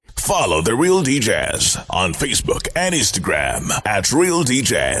Follow The Real DJs on Facebook and Instagram at Real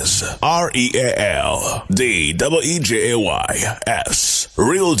DJs. RealDJays.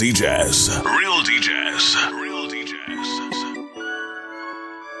 Real DJs. Real DJs. Real DJs.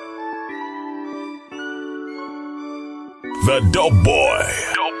 The Dope Boy.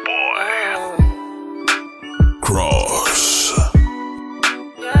 Dope Boy. Cross.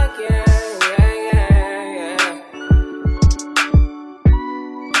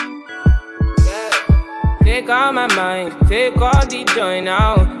 Take all my mind, take all the joy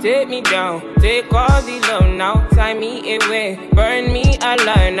now. Take me down, take all the love now. Tie me away, burn me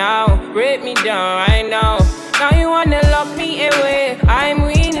alive now. Break me down right now. Now you wanna lock me away, I'm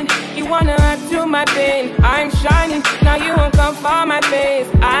winning. You wanna add to my pain, I'm shining. Now you won't come for my face.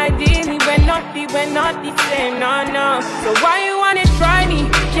 Ideally, we're not the same, no, no. So why you wanna try me?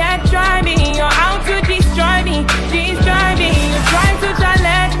 Can't try me, you're out to destroy me. Destroy me, you're trying to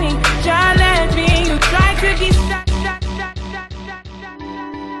challenge me. Challenge me, you try to distract.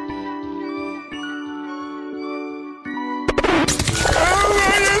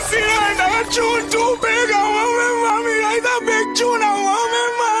 Tune too big, I want me, mommy. Like that big tune, I want me,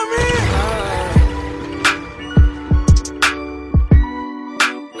 mommy.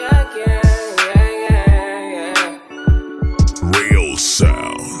 Real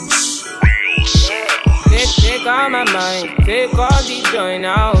sounds. Real sounds. Take all my mind, take all the joy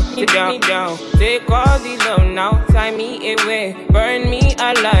now. Take me down, take all the love now. Tie me away, burn me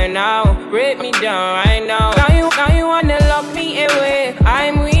alive now. Break me down right now. Now you wanna lock me away,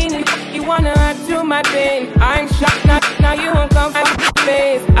 I'm winning. You wanna add to my pain, I'm shocked now you won't come for my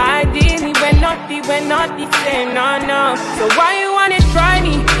face. Ideally, we're not the same, no, no. So why you wanna try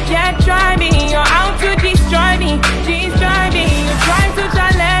me? Can't try me, you're out to destroy me. Destroy me, you try to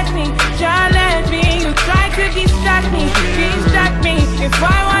challenge me. Challenge me, you try to distract me. Distract me, if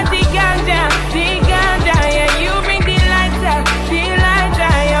I want the ganja, yeah, you bring the lights out. The lights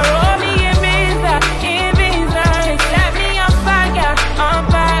out, you roll me in Ibiza. Set me on fire,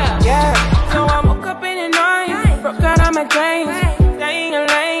 yeah. So I woke up in the night, broke out of my dreams, staying in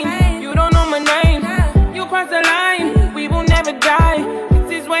lane. You don't know my name, you cross the line, we will never die.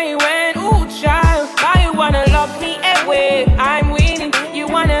 This is where you went, ooh child. Why you wanna lock me away? I'm winning, you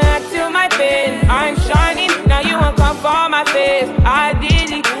wanna add to my pain. I'm shining, now you won't come for my face.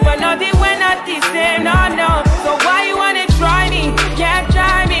 Ideally, we're not the same, no, no. So why you wanna try me? Can't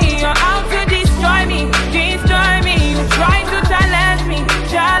try me, you're out to destroy me. Destroy me, you try to challenge me.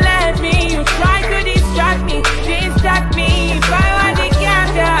 Challenge me, you try to distract me. Distract me, if I want the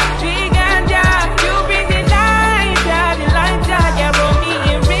ganja, you bring the light out, yeah, roll me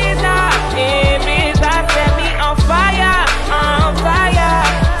in Ibiza, set me on fire,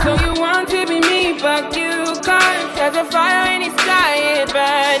 So you want to be me, but you can't. There's a fire in the sky, it's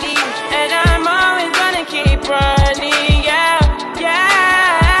burning, and I'm always gonna keep running, yeah.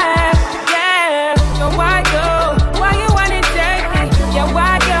 So why go? Why you wanna take me? Yeah,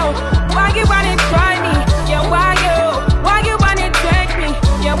 why go? Why you wanna try me? Yeah, why go? Why you wanna take me?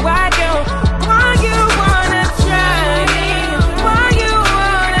 Yeah, why go? Why you wanna try me? Why you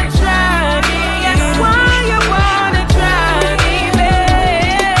wanna try me? Yeah, why you wanna try me, babe?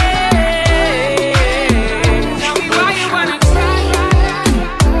 Tell me why you wanna try me?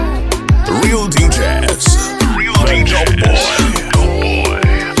 Real DJs. Real DJs. Dope Boy.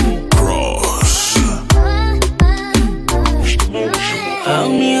 Cross. A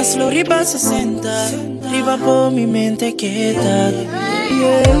mi slow riba 60, riba por mi mente quieta.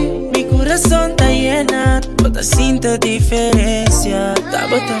 Yeah. Mi corazón está llena, bota sinta diferencia. Ta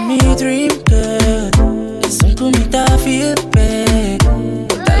bota mi dream girl, es un comita feel bad.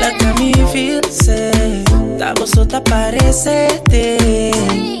 Bota la que mi feel safe, ta bota parece te.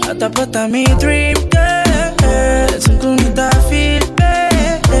 Ta bota mi dream girl, es un comita feel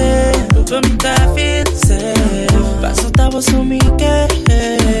bad. Un comita feel safe, paso ta bota mi que.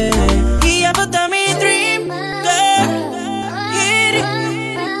 Y ya bota mi dream girl.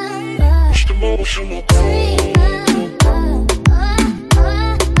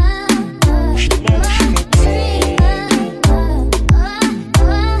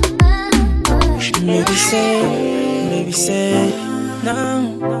 Baby say,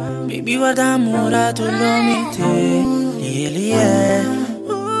 no. Baby guarda amore, tu lo mite. Yeah.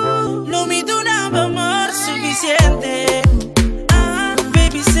 Lo mito una amor suficiente.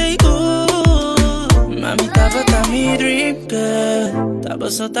 Baby say, mami tava ta mi dream girl. Tava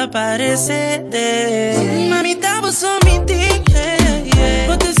sotto parece de. Mami tava so mi thing, yeah.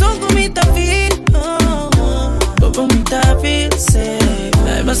 But the song mi ta feel, Bobo mi ta feel safe.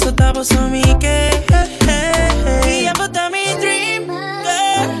 Tava sotto so mi que, yeah, but ta mi dream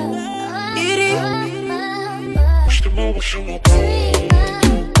girl. La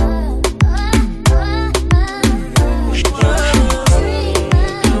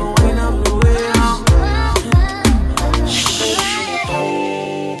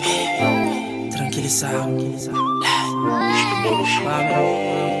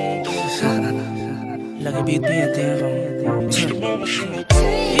que beat me at the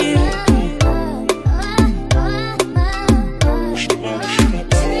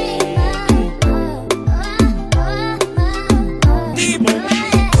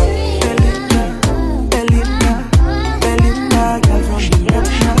Belinda, girl from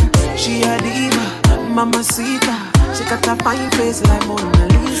Uganda. She a diva, mamacita. She got a fine face like Mona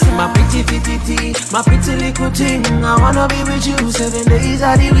Lisa. My pretty little thing. I wanna be with you 7 days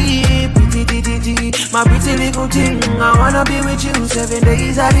of the week. My pretty little thing. I wanna be with you 7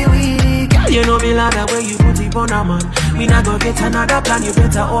 days of the week. Girl, you know me like that way you put it on a man. Me not go get another plan, you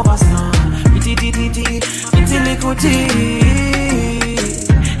better overstand. Pretty little thing.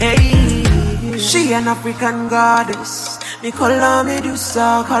 Hey, she an African goddess. Me call her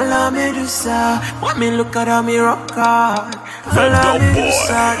Medusa, Want me look at her, me rock hard. Call her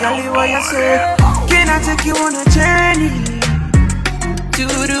Medusa, girl, what you say? Can I take you on a journey to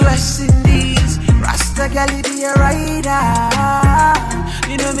the West Indies? Rasta girl, be a rider.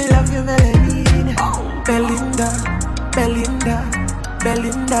 You know me love you, Melanin.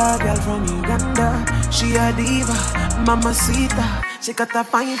 Belinda, girl from Uganda. She a diva, mamacita. She got a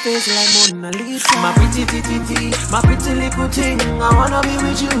fine face like Mona Lisa. My pretty little thing. I wanna be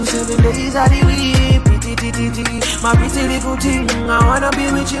with you 7 days of the week. My pretty little thing. I wanna be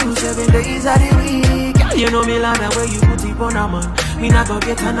with you 7 days of the week. Girl, you know me like that way you put it on a man. Me not go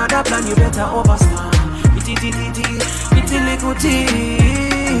get another plan, you better overstand. Pretty little thing.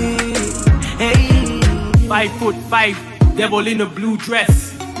 Hey. 5'5", devil in a blue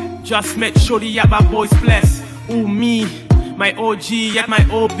dress. Just met shorty at my boy's bless. Ooh me. My OG at my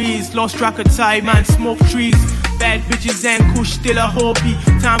OBs, lost track of time, man, smoke trees. Bad bitches and kush, still a hobby.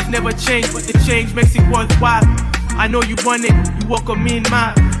 Times never change, but the change makes it worthwhile. I know you want it, you walk a mean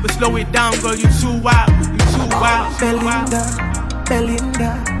mile. But slow it down, girl, you too wild,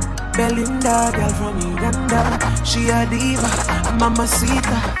 Belinda, girl from Uganda. She a diva,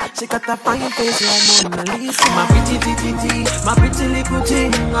 mamacita. She got a fine face like Mona Lisa. My pretty little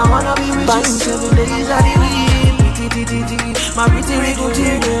thing. I wanna be with you 7 days of the week. My pretty little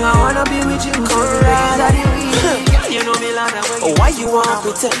thing. I wanna be with you 7 days of the week. You know me like that way. Oh, why you wanna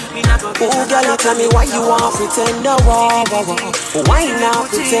pretend? Oh, girl, you tell me why you wanna pretend? No, why now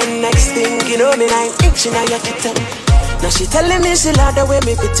pretend? Next thing you know me like itching at your kitten. Now she telling me she like the way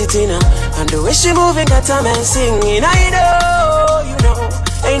me put it in her, and the way she moving that time and singing. I know, you know,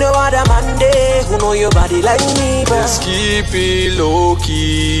 ain't no other man there who know your body like me, but just keep it low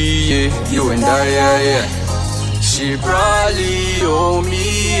key, yeah. You and I, yeah. She probably owe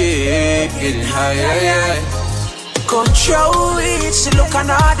me, yeah. Getting higher, yeah. Control it, she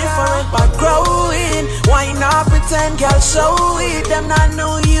lookin' all different but growing. Why not pretend, girl, show it. Them not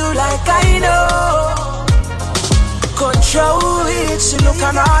know you like I know. Control it, she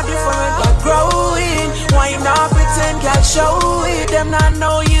lookin' all different but growing. Why not pretend, girl, show it. Them not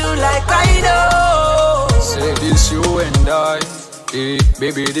know you like I know. Say this you and I, yeah.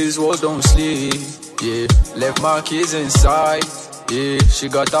 Baby, these walls don't sleep, yeah. Left my kids inside, yeah. She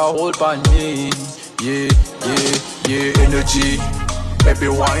got a hold on me, yeah. Energy, baby,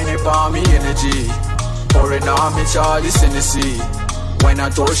 wine it on me, energy. Pouring on me, Charlie Tennessee. When I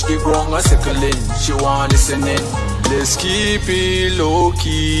touch the ground, I circling. She want listening. Let's keep it low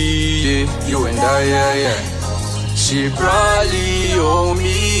key, yeah. You and I, yeah. She probably owe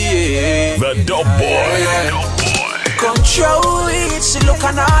me, yeah. The dope boy. Yeah. Control it, she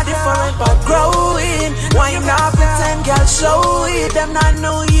lookin' all different but growing. Why not pretend, girl, show it. Them not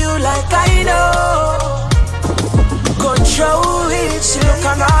know you like I know. Control it, she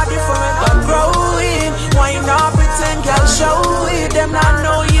lookin' all different but growing. Why not pretend, girl, show it. Them not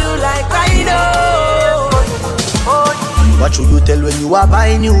know you like I know. What should you tell when you are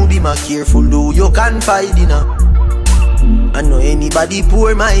buying you? Be more careful, though you can't find dinner. I know anybody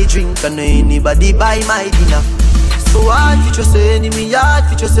pour my drink, I know anybody buy my dinner. So hard for just an enemy, hard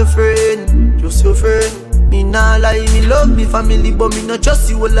for just a friend. Just your friend. Me nah lie, me love me family, but me not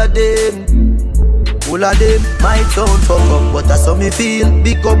trust you all of them. All of them might sound fuck up, but that's how me feel.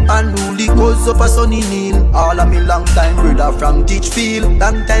 Big up and newly goes up a sunny kneel. All of me long time brother from Ditchfield.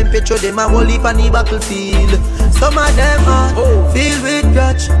 Long time petro them a whole heap on the battlefield. Some of them are filled with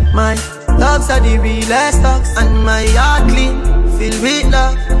grudge. My dogs are the realest dogs, and my heart clean, filled with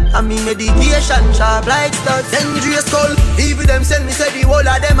love. and me medication sharp like studs. Dangerous skull, even them send me say the whole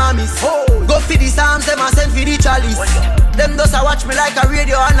of them a miss. Go for the Psalms, them a send for the chalice. Them does a watch me like a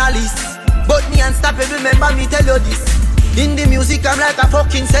radio analyst. But me unstoppable, remember me tell you this. In the music I'm like a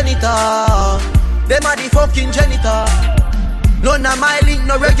fucking senator. Them are the fucking janitor. None of my link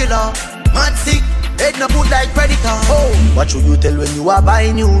no regular. Mad sick, head no put like predator. What should you tell when you are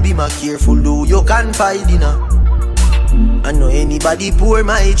buying you? Be more careful though, you can't find dinner. I know anybody pour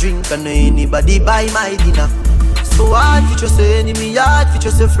my drink, I know anybody buy my dinner. So hard for just an enemy, hard for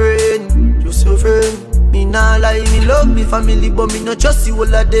just a friend. Just a friend. Me nah lie, me love me family, but me not just see all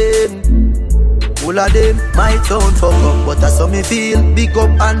of them. All of them, my town fuck up, but that's how me feel. Big up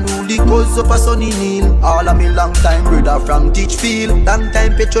and newly cause up a sunny kneel. All of me long time brother from Teachfield. Long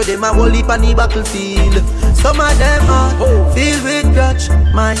time petro them a whole heap on the battlefield. Some of them are filled with grudge.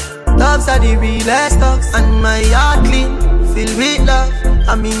 My dogs are the realest dogs. And my heart clean, filled with love.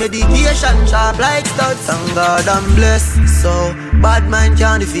 And me medication sharp like studs. Thank God I'm blessed, so bad mind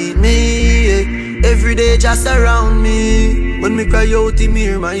can't defeat me. Every day just around me. When me cry out in me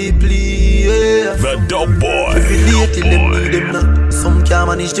hear my plea. The Dope Boy. Every day till them need them not. Some can't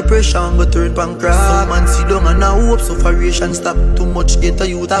manage depression but turn pan crack. Some man sit down and now hope sufferation stop. Too much ghetto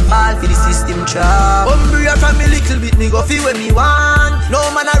youth a fall for the system trap. Umbrella from me little bit me go feel when me want. No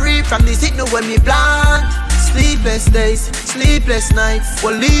man a reap from the signal when me plant. Sleepless days, sleepless nights.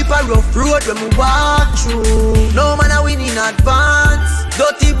 We'll leap a rough road when we walk through. No man a win in advance.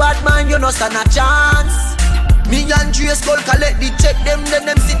 Dirty bad man, you no stand a chance. Me and Dre Skull collect the check them, then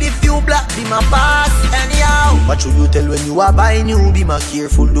them see the few black be my pass. Anyhow, what should you tell when you are buying you? Be more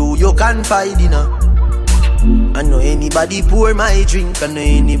careful though, you can't find dinner. I know anybody pour my drink, I know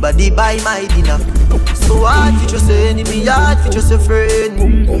anybody buy my dinner. So hard for just an enemy, hard for just a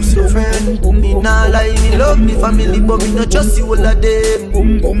friend. Just a friend. Me nah lie, me love me family, but me not just see all of them.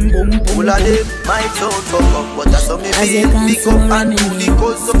 All of them, my town fuck up, but that's how me feel. Pick up and do the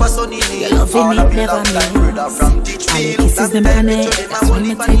cause of a sunny knee. All of me long time brother from Teachfield. All the kisses them on it, that's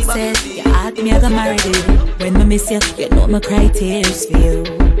when my text said you had me, I got married you. When I miss you, you know my cry tears for you.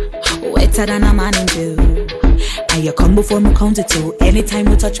 Wetter than a man in dew. And you come before me count to two. Anytime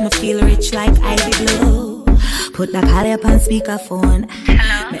you touch me feel rich like ivy blue. Put that call up on speakerphone.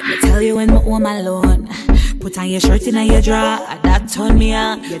 Let me tell you when me home alone. Put on your shirt in your drawer. That turn me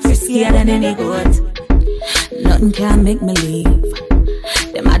on. Get friskier than any goat. Nothing can make me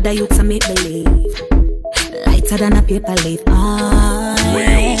leave. Them other youths a make believe. Lighter than a paper leaf.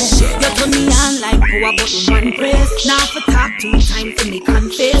 You turn me on like power button man press. Now for talk 2 times to me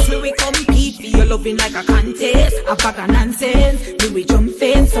confess. Me we compete for your loving like a contest. A bag of nonsense. Me we jump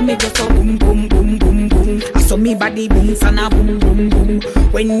fence. So me just so boom boom boom boom boom. I saw me body boom sana boom boom boom.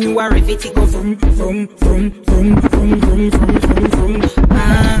 When you are ready to go vroom vroom vroom vroom vroom vroom vroom vroom vroom.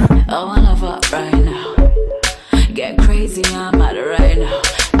 I wanna fuck right now. Get crazy, I'm mad right now.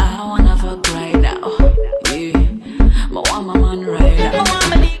 I wanna fuck right now. Yeah, I want my man right now.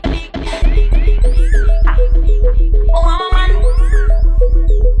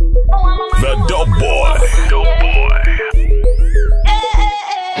 The Dope Boy.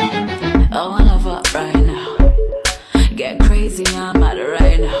 I wanna fuck right now. Get crazy, I'm mad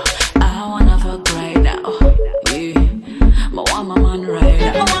right now. I wanna fuck right now. Yeah, I want my man right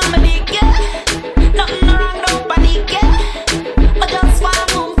now. I want my dick, yeah. Nothing wrong, nobody, yeah. I just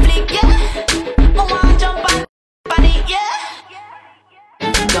want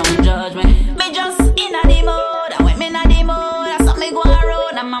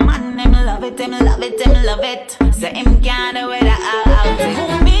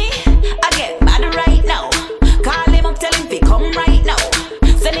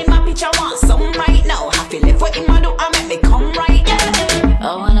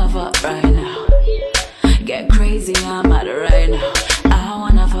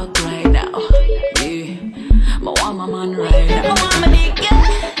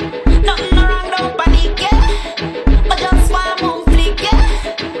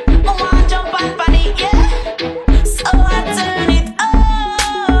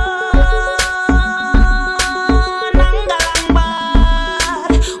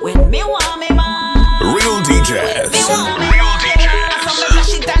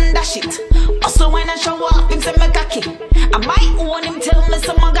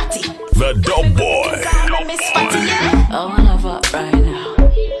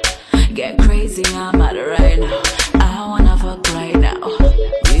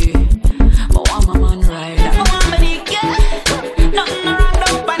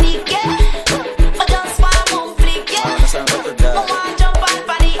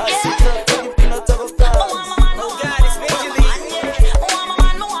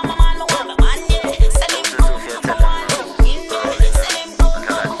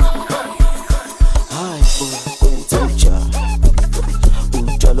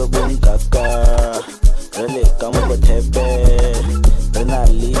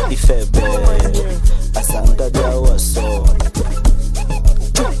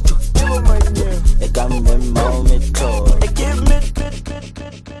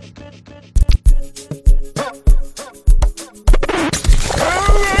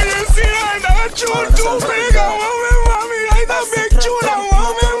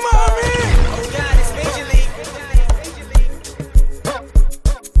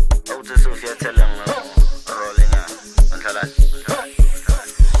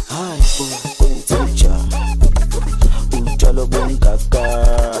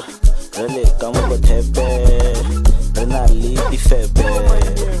Really, come over tepe. Renali di febe.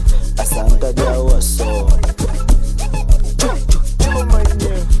 Asanga dia waso.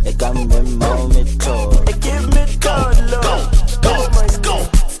 E cambia momento. E give me color.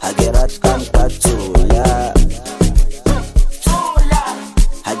 Hagerat kankatula.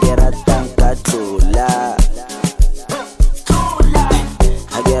 Hagerat kankatula.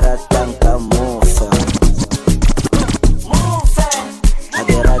 Hagerat kankamufa.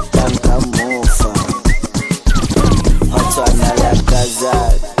 Hagerat kankamufa. Hot one like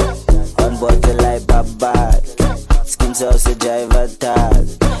Kazak. One bottle like Babak. Skin sauce a driver tag.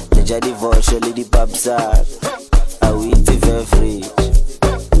 The jadi voice surely the pop sack. I eat the beverage.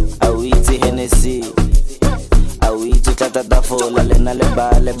 I eat the Hennessy. I eat the tata fola lena le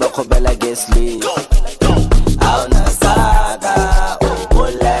bale bako bela gesli. Au na saga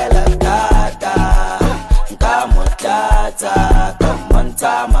obolela tata. Nkamo tata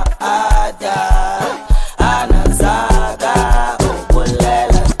kamonta maada. Ana saga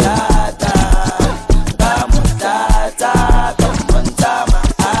obolela tata. Nkamo tata kamonta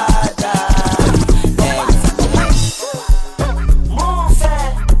maada.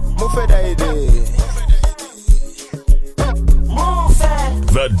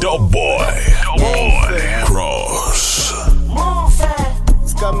 The Dub Boy. Cross.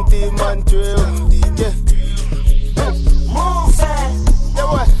 Scam team and drill. Yeah.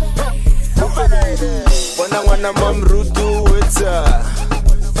 Wana mamrudu weta.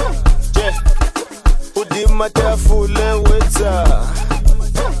 Yeah. Udimata fule weta.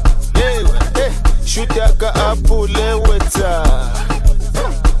 Yeah. Shutaka apule weta.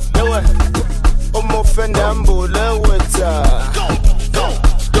 Yeah. Omofenda mbule weta.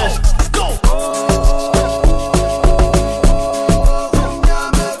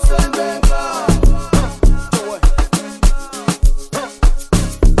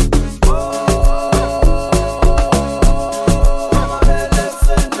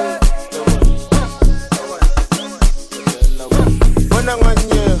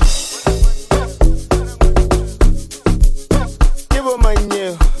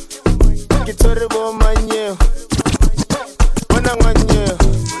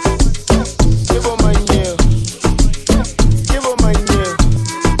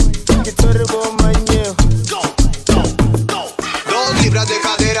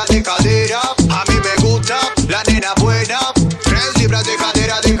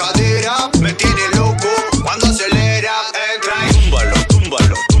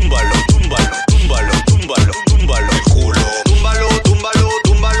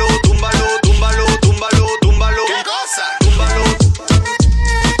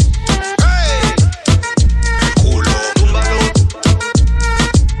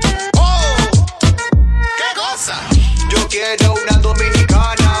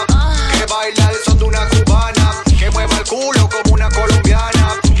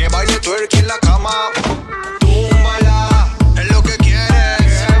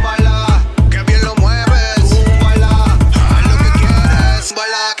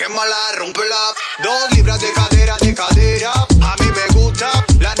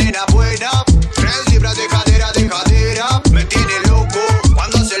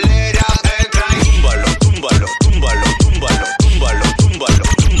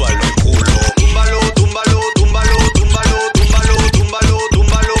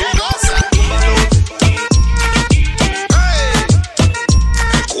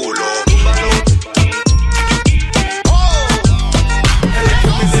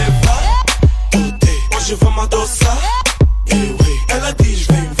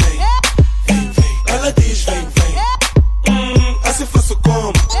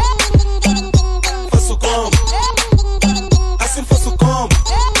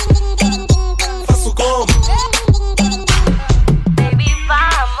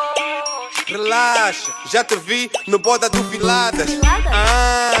 Já te vi no boda do Viladas.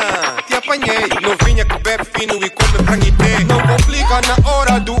 Te apanhei. Novinha que bebe fino e come franguité. Não complica na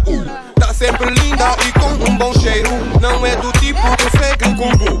hora do Tá sempre linda e com um bom cheiro. Não é do tipo que segue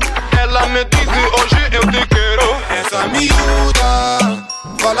com bu. Ela me disse hoje eu te quero. Essa miúda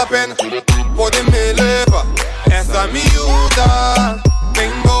vale a pena, pode me levar. Essa miúda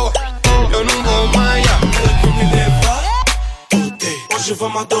bem boa, eu não vou mais. Ela que me leva, hoje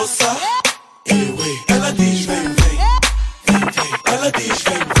vamos adoçar. Ela diz vem, vem, vem, vem. Ela diz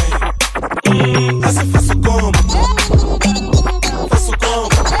vem, vem. Assim faço como, faço como.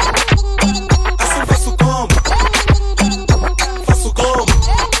 Assim faço como, faço como.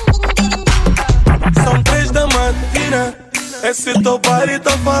 São 3 da matina. Esse teu body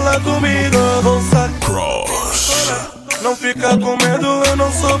tá falando comigo. Cross. Não fica com medo, eu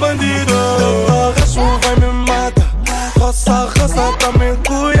não sou bandido. essa raça tá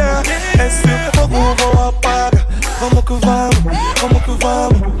mergulha. Esse fogo vou apagar. Vamos que vamos, vamos que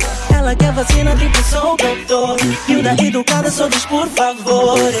vamos. Ela quer vacina tipo sou doutor. Miúda educada, só diz por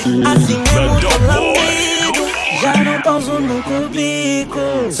favor. Assim mesmo tô lambido, já não pauso no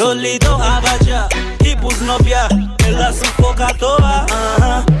cubico. Solido abaja, tipos novia. Ela sufoca à toa.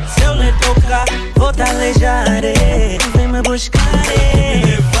 Se eu lhe tocar, vou te alejar. Vem me buscar.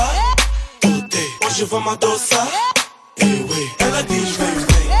 Hoje vamos adoçar. Ela diz vem,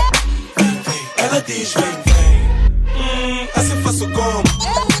 vem, vem. Ela diz vem, vem. Assim faço como.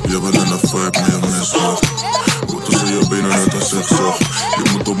 Je bent in een vibe, meer misvat. Goed tussen je benen, net als zigzag. Je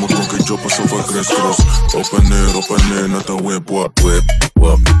moet op mijn kokkie job alsof ik crisscross. Op en neer, net een whip, wap. Whip,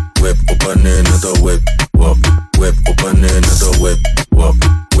 wap, whip, op en neer, net een whip, wap. Whip, op en neer, net een whip, wap.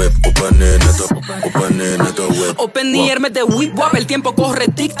 Whip, op en neer, net een whip. Op en neer met de whip wap, el tiempo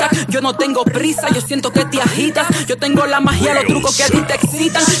corre tic-tac. Yo no tengo prisa, yo siento que te agitas. Yo tengo la magia, los trucos que a ti te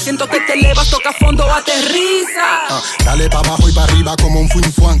excitan. Siento que te elevas, toca fondo, aterriza. Dale pa' abajo y pa' arriba como un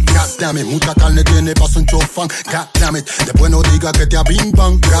fuinfuan. Goddammit, mucha carne tiene pa' un chofán. Goddammit, después no diga que te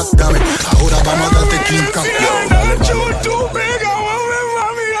abimban. Goddammit, ahora vamos a darte King Kong. Yo, dale, Chuchu, pega,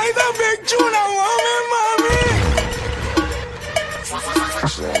 mami, ahí está bien chula, mami.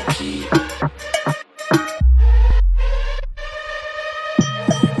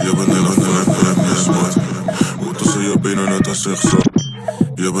 Je bent in een vibe, meer misvat. Goed tussen je benen, net als zigzag.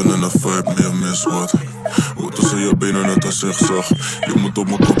 Je bent in een vibe, meer misvat. Goed tussen je benen, net als zigzag. Je moet op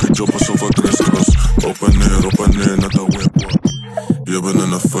mijn kokkie job alsof ik crisscross. Op en neer, net een whip. Je bent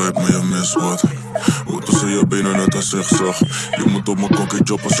in een vibe, meer misvat. Goed tussen je benen, net als zigzag. Je moet op mijn kokkie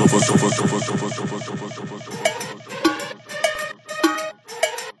job alsof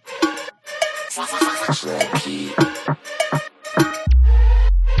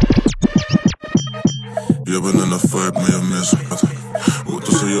Je bent in een vibe, meer misvat. Goed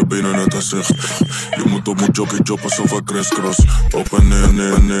tussen je benen, net als zigzag. Je moet op mijn jockey job alsof ik crisscross. Op en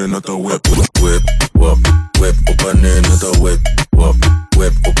neer, net een whip. Whip, wap, whip, op en neer, net een whip. Wap,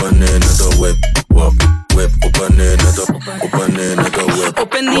 whip, op en neer, net een whip. Wap, whip, op en neer, net een whip.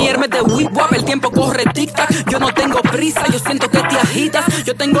 Op en neer met de whip wap, el tiempo corre tic-tac. Yo no tengo prisa, yo siento que te agitas.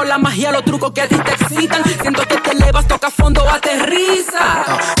 Yo tengo la magia, los trucos que a ti te excitan. Siento que te elevas, toca fondo, aterriza.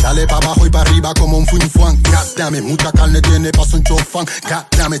 Dale pa' abajo y pa' arriba como un fuinfuan. Goddammit, mucha carne tiene pa' un chofán.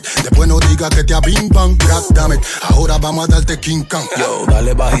 Goddammit, después no diga que te abimban. Goddammit, ahora vamos a darte King Kong. Yo,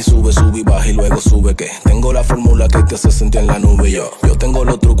 dale baja y sube y baja y luego sube que tengo la fórmula que te hace sentir en la nube. Yo tengo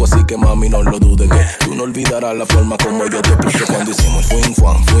los trucos así que mami no lo dudes que tú no olvidarás la forma como yo te expliqué cuando hicimos fuin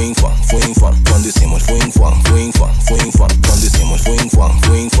fan. Cuando hicimos fuin fan. Cuando hicimos fuin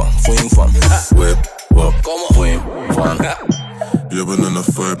fan. Whip, wap, como fuin fan. Je bent in een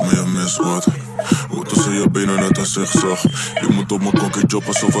vibe, meer misvat. Goed tussen je benen, net als zigzag. Je moet op mijn kokkie job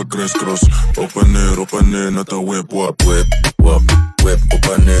alsof ik crisscross. Op en neer, net een whip, wap. Whip, wap, whip, op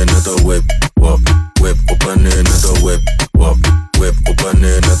en neer, net een whip. Wap, whip, op en neer, net een whip. Wap, whip, op en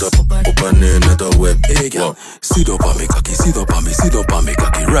neer, net een whip. Hey, girl, sit up on me cocky, sit up on me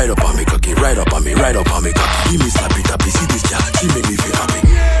cocky. Right up on me cocky, right up on me cocky. Give me slappy tappy, see this girl, she make me feel happy.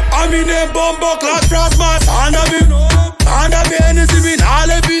 I'm in a bumbo class brass mass. Under me Hennessy, me all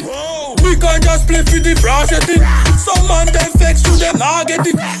of it. We can just play for the brass thing. Some man them vex to them not get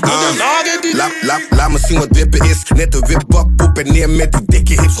it. Laat me zien wat wippen is. Net een wipbak, op en neer met die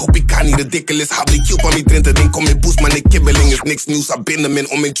dikke hips. Hoop ik kan niet ridiculous. Hou die cube aan mijn drinten, ding kom in boost. Maar de kibbeling is niks nieuws. Aan binnen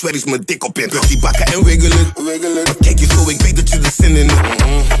om mijn twerries mijn dik op in. Dus die bakken en wiggelen. Maar kijk je zo, ik weet dat je er zin in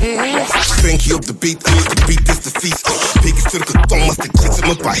hebt. Frankie op de beat, de beat is de vies. Pik is turken tong, als de chicks in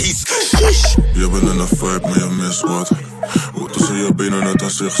mijn país. Je bent in een vibe, maar je misvat. Goed tussen je benen, net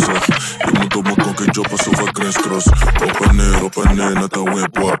als zigzag. Je moet op mijn kokkie job alsof ik crisscross. Op en neer, net een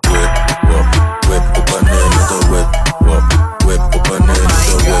whip, wap. Whip, wap, whip, op en neer, net een whip. Wap, whip, op en neer, net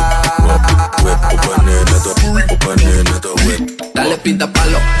een whip. Wap, whip, op en neer, net een whip. Dale pinta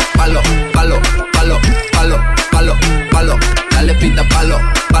palo, palo, palo, palo, palo, palo, palo. Dale pinta palo,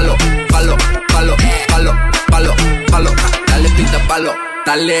 palo, palo, palo, palo, palo, palo. Dale pinta palo,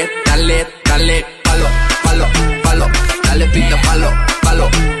 dale, dale, dale, palo, palo, palo. Dale pinta palo, palo,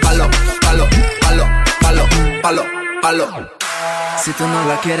 palo, palo, palo, palo, palo, palo. Si tú no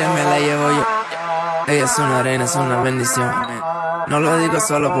la quieres me la llevo yo. Ella es una reina, es una bendición. No lo digo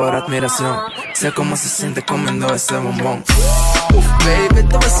solo por admiración. Sé cómo se siente comiendo ese bombón. Uf, baby,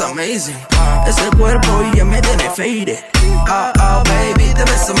 tú ves amazing. Ese cuerpo ya me tiene faded. Baby, te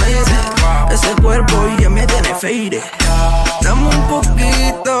ves amazing. Ese cuerpo ya me tiene faded. Dame un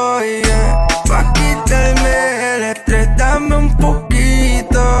poquito, yeah, pa' quitarme el estrés. Dame un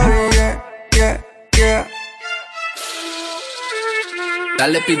poquito, yeah, yeah, yeah.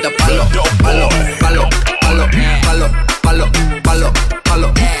 dale pinta palo, palo, palo, palo, palo, palo, palo,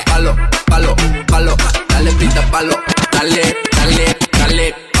 palo, palo, palo, palo, dale pinta palo, dale, dale,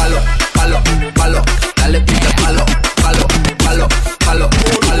 dale, palo, palo, palo, dale pinta palo, palo, palo, palo,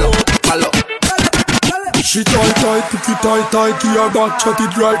 palo, palo. She tight, took it tight, he a back chat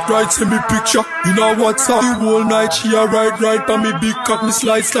it right, send me picture. You know what's up, the whole night she a right, and me big cock, me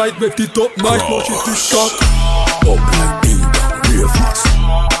slide, wet it up, night, now she too short. Up like ding dong, real fast.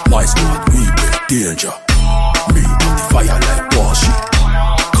 My squad, we break danger. Me on the fire like washi.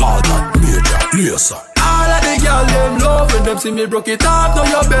 Call that major, laser. All of the girls them love when them see me broke it off. Now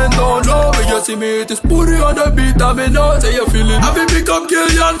you bend down low when you see me it is booty on the beat and me know say you feeling. I be pick up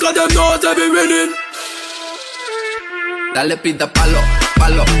Killian cause them know say be winning. Dale pinta palo,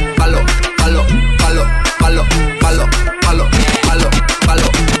 palo, palo, palo, palo, palo, palo, palo, palo, palo,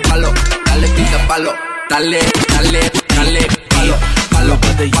 palo, dale pinta palo, dale, dale, dale, palo, palo,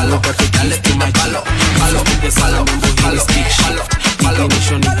 palo, dale pinta palo, palo, palo, palo, palo,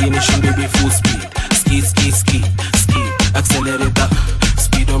 ignition, baby, full speed, ski, accelerator,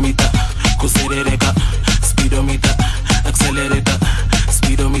 speedometer, accelerator, speedometer, accelerator,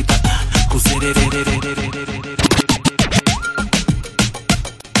 speedometer, accelerator.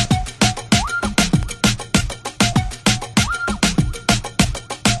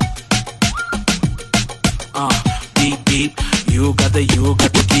 Beep, you got the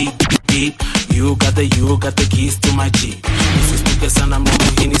beep, you got the keys to my Jeep. This is because I'm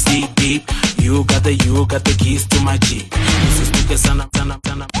moving is deep. You got the keys to my Jeep. This is because I'm You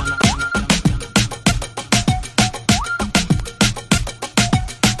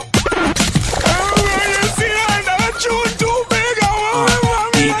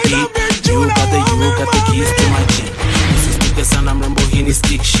got the keys to my Jeep. This is because I'm Lamborghini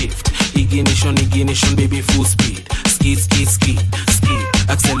stick shift. Ignition, baby, full speed. Ski,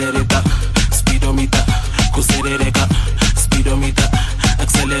 accelerator, speedometer, accelerator, speedometer,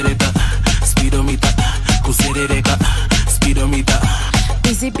 accelerator, speedometer, accelerator, speedometer.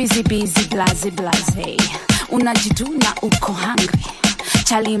 Busy, blaze. Unajiduna uko hungry.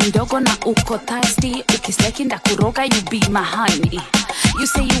 Chali mdogo na uko thirsty. Ukisleki ndakuroga, you be my honey. You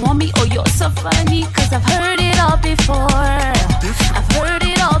say you want me, oh you're so funny. Cause I've heard it all before.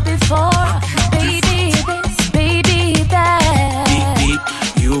 Baby this, baby that. Beep,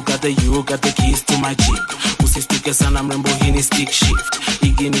 you got the keys to my Jeep. Usisituke sana Lamborghini stick shift.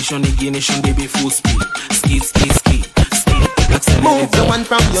 Ignition, baby, full speed. Ski. Move the one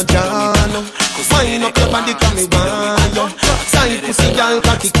from your jano. Wind up your body, come me want you. Side pussy, y'all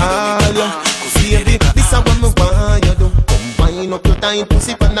cocky call you. Baby, this a what me want you do. Wind up your tight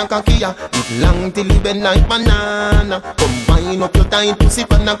pussy, panna kakia. It long till it bend like banana. Wind up your tight pussy,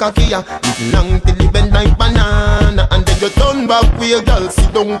 panna kakia. It long till it bend like banana. And then you turn back where girl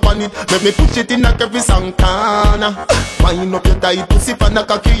sit down on it. Let me push it in like every song corner. Wind up your tight pussy, panna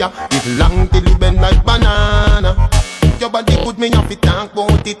kakia. It long till it bend like banana. Your body good, me have to talk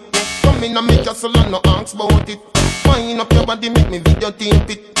about it. Come in and make your soul and no ask about it. Wind up your body, make me video tape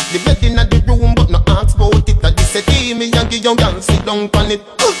it. The bed in the room, but no ask about it. I just say, give me and give your girl sit down on it.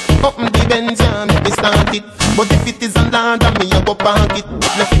 Open the Benz, yeah, make me start it. But if it is under me, I go park it.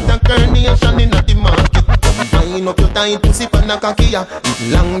 Left it a carnation in the market. Wind up your tight pussy, panna kakia. It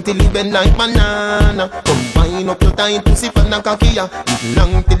long till it bend like banana. Wind up your tight pussy, panna kakia. It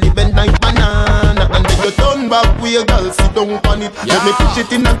long till it bend like banana. And then you turn back where girl sit down on it. Let me push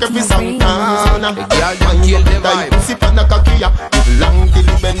it in like every Santana. Wind up your tight pussy, panna kakia. It long till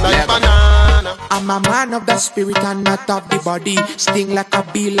it bend like banana. I'm a man of the spirit and not of the body. Sting like a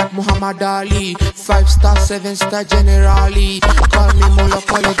bee like Muhammad Ali. 5-star, 7-star generally. Call me Molo,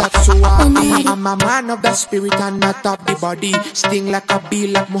 call it that's who I be. I'm a man of the spirit and not of the body. Sting like a bee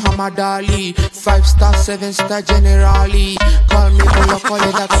like Muhammad Ali. 5-star, 7-star generally. Call me Molo, call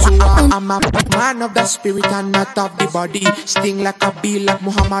it that's who I be. I'm a man of the spirit and not of the body. Sting like a bee like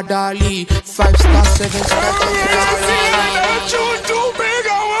Muhammad Ali. 5-star, 7-star generally.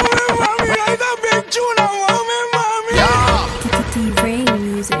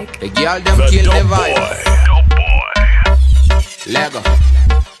 The girl them kill the vibe. Lego.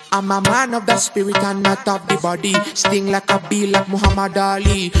 I'm a man of the spirit and not of the body. Sting like a bee like Muhammad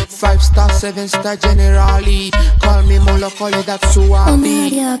Ali. 5-star, 7-star generally. Call me Molo, call it that's who I be.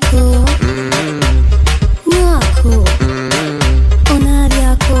 Nyako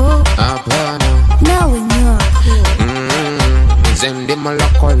Onariako Apana Nawe nyako Zende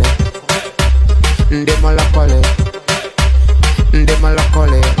malakole Nde malakole Nde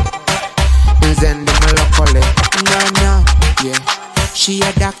malakole Zende malakole Nana, yeah. She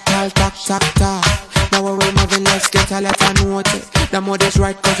a doctor, Now we're moving, let's get a letter note. The mood is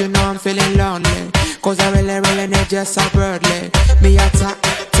right cause you know I'm feeling lonely. Cause I really need just a birdly. Me attack,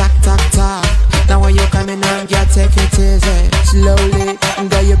 tack, tack, tack. Now when you coming on, girl, take it easy. Slowly,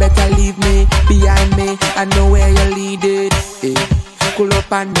 girl, you better leave me behind me. I know where you're leading. Cool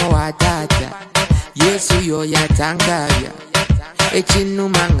up and know what that. Yes, you ya tanga ya. Echinu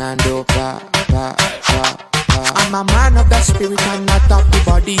mangando pa. I'm a man of the spirit, I'm not of the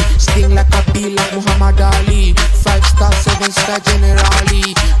body. Sting like a bee, like Muhammad Ali. 5-star, 7-star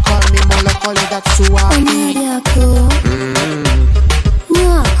generally. Call me Mola, call it that Suwali.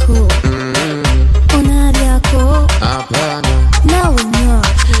 Nyako Onariako Apana Nawe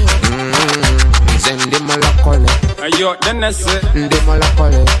nyako Zendi Mola call it. Ayo, then that's it. Ndi Mola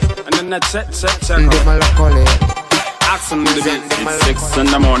call it. And then that check. Ndi Mola call it. It's 6 in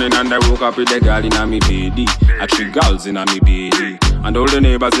the morning and I woke up with a girl in me bed. 3 girls in me bed. And all the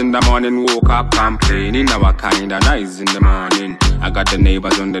neighbors in the morning woke up complaining. Now I kinda nice in the morning. I got the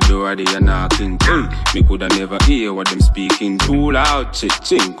neighbors on the door, they are knocking. Hey, me coulda never hear what them speaking. Too loud,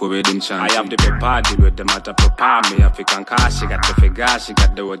 chink with them chanting. I have the paper, deal with the matter, prepare me. African car, she got the figure, she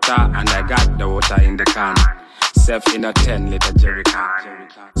got the water, and I got the water in the can. Self in a 10-liter jerrycan.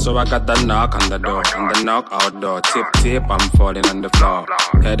 So I got the knock on the door, and the knock outdoor. Tip, I'm falling on the floor.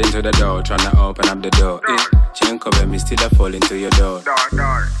 Heading to the door, trying to open up the door. Chinko, me still a fall into your door.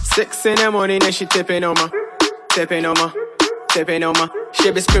 6 in the morning and she tipping on my.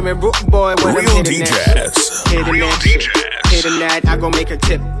 She be screaming, brook boy, when I'm hitting that. Hitting that, I gon' make her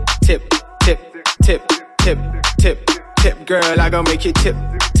tip. Girl, I gon' make you tip.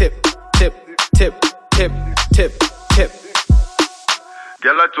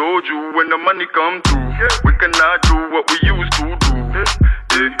 Girl, I told you when the money come through, we cannot do what we used to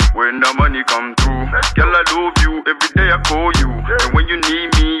do. When the money come through, girl, I love you, every day I call you. And when you need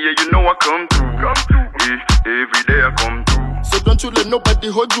me, yeah, you know I come through. Every day I come through. So don't you let nobody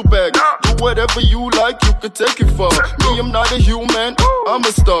hold you back. Do whatever you like, you could take it far. Me, I'm not a human, I'm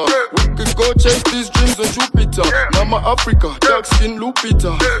a star. We could go chase these dreams on Jupiter. Mama Africa, dark skin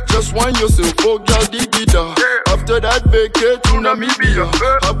Lupita. Just wind yourself, oh girl, digida. After that, vacate to Namibia.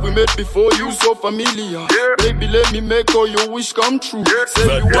 Have we met before, you so familiar? Baby, let me make all your wish come true.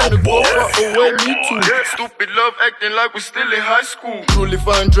 Say you wanna go far away, me too. Stupid love acting like we still in high school. Truly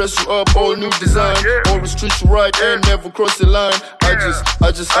fine, dress you up, all new design. Always treat you right and never cross the line. I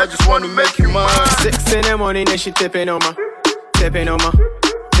just wanna make you mine. 6 in the morning and she tipping on my.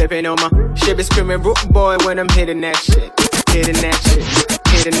 She be screaming, brook boy, when I'm hitting that shit. Hitting that,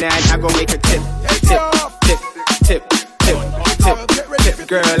 I gon' make her tip.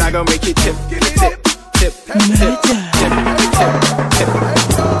 Girl, I gon' make you tip.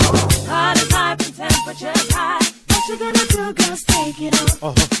 Heart is high, temperature's high. What you gonna do, girls, take it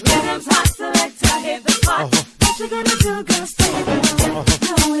off. Rhythm's hot, selector, hit the spot. What you gonna do, girls, take it off.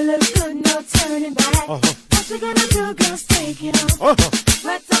 No, it looks good, no turning back. What you gonna do, girls, take it off.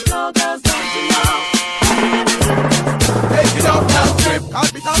 Sweat to flow, girls, don't you know? Take it off, now strip.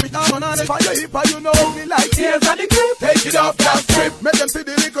 I'll be down on the fire hip, you know me like tears on the grip. Take it off, now strip. Make them see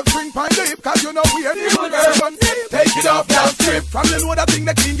the little string pine the hip, cause you know we are the good urban. Take it off, now strip. From the know that thing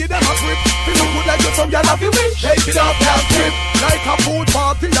that king give them a grip. Feel look good like you some y'all have you wish. Take it off, now strip. Like a food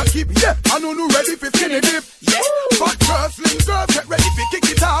party that keep, yeah. I know you ready for skinny dip, yeah. But girls, slim girls, get ready for kick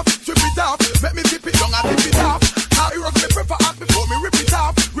it off. Strip it off, make me tip it down and tip it off. Now you rock me prefer act before me rip it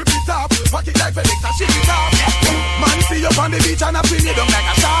off. Pack it like FedEx and ship it off. Man, see you on the beach and I pin you down like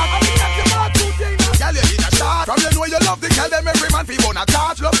a shark. Girl, you need a shot. From you know you love the girl, them every man feel wanna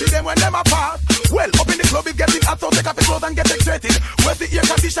charge. Love see them when them apart. Well, up in the club it's getting hot, so take off the clothes and get extracted. Where's the air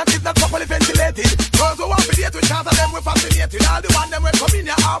condition is not properly ventilated. Girls who want to date with chance of them we're fascinated. All the one them will come in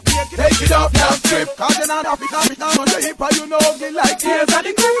your half naked. Take it off, now strip. Cause you're not off it down on the hip and you know they like tears and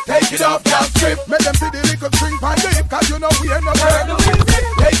the grip. Take it off, now strip. Make them see the little string on the hip, cause you know we ain't no bird.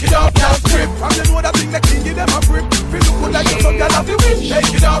 Take it off, now strip. From you know that thing that king give them a grip. Feel look good like you some girl have to wish.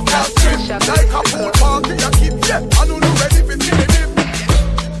 Take it off, now strip. Like a pool party you keep, yeah. I know you ready for skinny dip.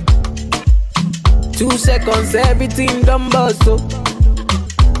 2 seconds, everything done bust up.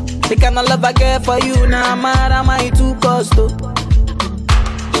 The kind of love I get for you, now mad am I too cost up.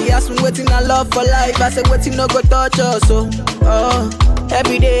 She asked me waiting I love for life, I said waiting no go touch us, so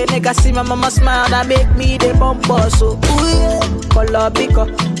every day nigga see my mama smile, that make me the bump us, so ooh yeah. Color pico,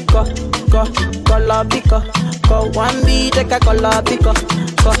 color pico, one beat take a color pico,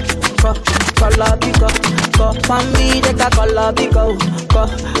 color pico, one beat take a color pico,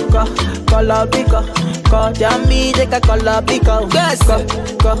 color pico, damn me take a color pico, yes,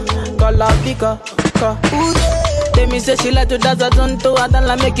 color pico, ooh yeah. Tell me say she like to dance a tonto, I don't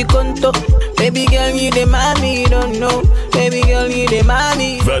like make you conto. Baby girl, you the mommy, you don't know. Baby girl, you the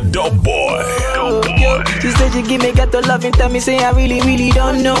mommy. The dope boy. She said she give me ghetto love and tell me say I really, really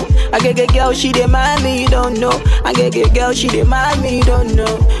don't know. I get girl, she the mommy, you don't know. I get girl, she the mommy, you don't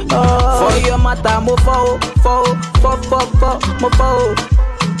know. Oh, for your mata, mo fo, mo fo.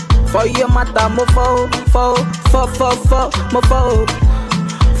 For your mata, mo fo, mo fo.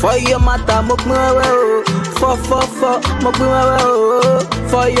 For your mata, mo fo, mo fo.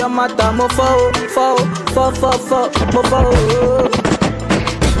 For your mata, mo fo, mo fo.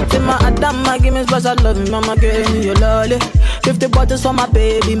 Say my Adama, give me special love, mama, give me your lolly. 50 bottles for my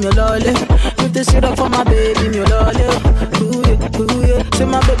baby, me lolly. 50 syrup for my baby, me lolly. Ooh yeah, ooh yeah. Say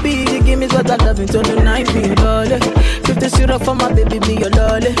my baby, you give me special love until the night, me lolly. 50 syrup for my baby, me your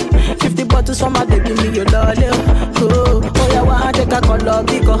lolly. 50 bottles for my baby, me your lolly. Oh yeah, one take a color,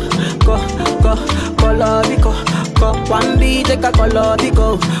 go. Color, go. One B take a color,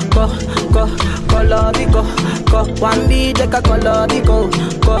 go. Color, go. One B take a color, go.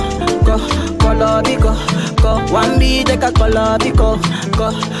 Color, go. One B take a color, go.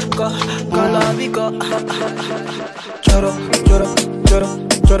 Color, go.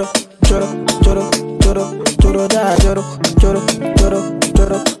 Choro, da, choro.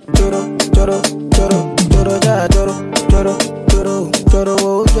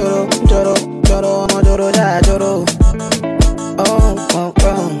 Oh.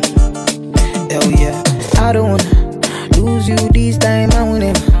 Hell yeah, I don't wanna lose you this time, I win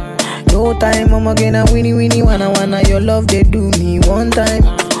it. No time, I'ma get a winnie, wanna your love, they do me one time.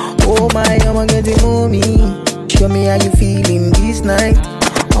 Oh my, I'ma get it mommy. Show me how you feeling this night.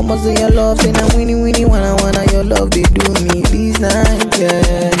 I'ma say your love, say na winnie, wanna your love, they do me this night,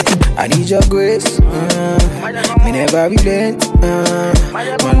 yeah. I need your grace, me never relent,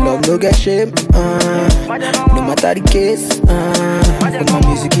 my love no get shame, no matter the case, but my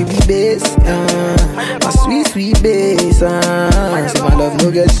music give me bass, my sweet bass, say my love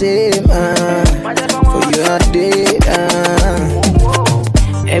no get shame, for you all day,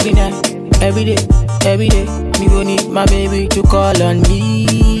 every night, every day, me gon' need my baby to call on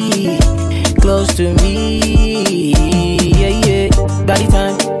me, close to me, yeah, by the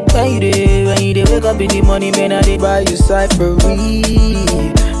time. When you dey wake up in the morning, man, I dey buy you cyphery,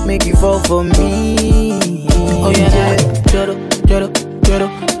 make you fall for me. Oh yeah, choro,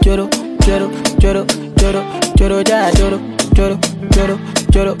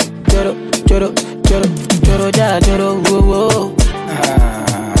 whoa.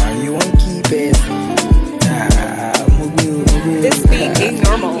 You won't keep it. This beat ain't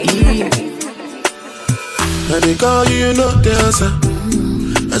normal. I dey call you, you know the answer.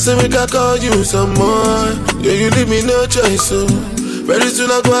 I say make I call you some more. Yeah, you leave me no choice, so very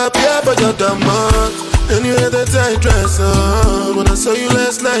soon I go appear for your demand. And you had that tight dress on when I saw you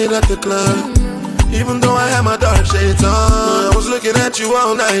last night at the club. Even though I had my dark shades on, I was looking at you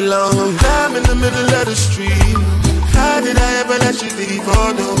all night long. I'm in the middle of the street. How did I ever let you leave?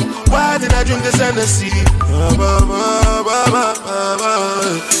 Oh no, why did I drink this Hennessy? And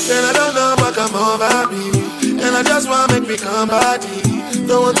I don't know what come over me, and I just wanna make me come body.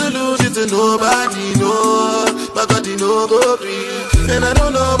 Don't want to lose it to nobody, no. My God, you know go free. And I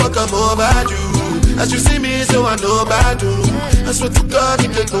don't know what come over you. As you see me, so I know about you. I swear to God, you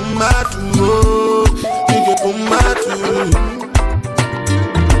can come back to. Oh, you can come back to.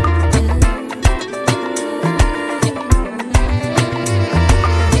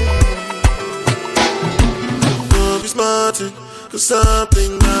 Cause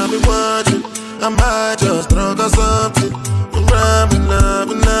something I've been watching, I might just drunk or something. I'm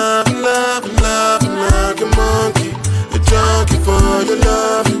loving like a monkey, a junkie for your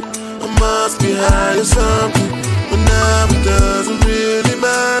loving. I must be high or something, but now it doesn't really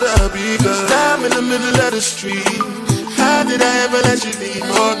matter because I'm in the middle of the street. How did I ever let you leave?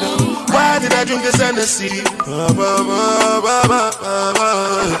 Oh no, why did I drink this Hennessy? And I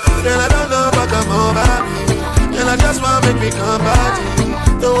don't know if I come over me, and I just wanna make me come back to you.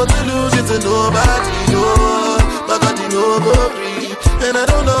 Don't want to lose it to nobody, no. My God, you know go free. And I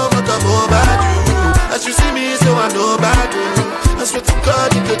don't know what come over you. As you see me, so I know about you. I swear to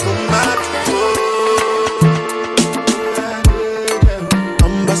God, you could come back to you.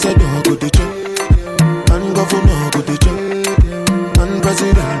 Ambassador, go to chop. And governor, go to chop. And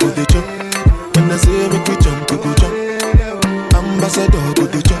president, go to chop. When I say make we jump, we go jump. Ambassador, go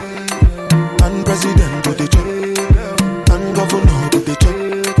to chop. And president, go to chop. And governor, go to chop.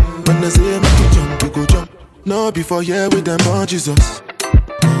 When I say make we jump, we go jump. No before here with them on Jesus.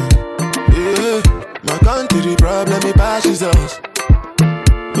 Yeah, my country problem it passes us.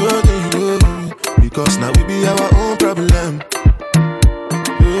 because now we be our own problem.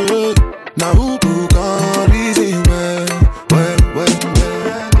 Now who can reason well.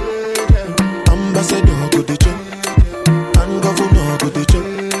 Ambassador go the chop, and governor go the chop,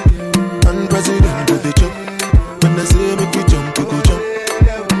 and president go the chop. When they say make we jump, we go jump.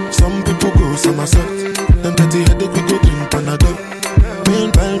 Some people go somersault, them dirty headache we go drink Panadol.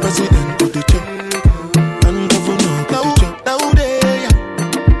 Meanwhile president go the chop, and governor go the chop. Now they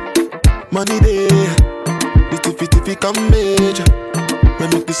money there, the tiffy come major. We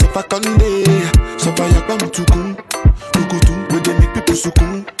make the suffer come there, suffer yakam tukun, tukutum. Where they make people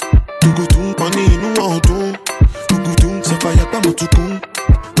sukun. Tugutum, money in one Tugutum, suffer yakam tukun.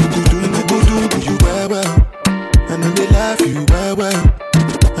 Tugutum, do you well, and then they laugh you well,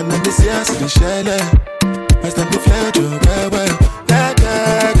 and then they see us in the shell. As them they flange you well.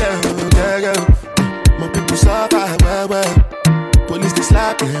 Girl. My people suffer well. Police they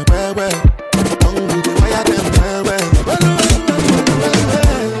slap them well. Hungry they wire them well.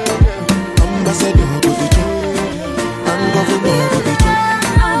 Ambassador go the job, and governor go the job.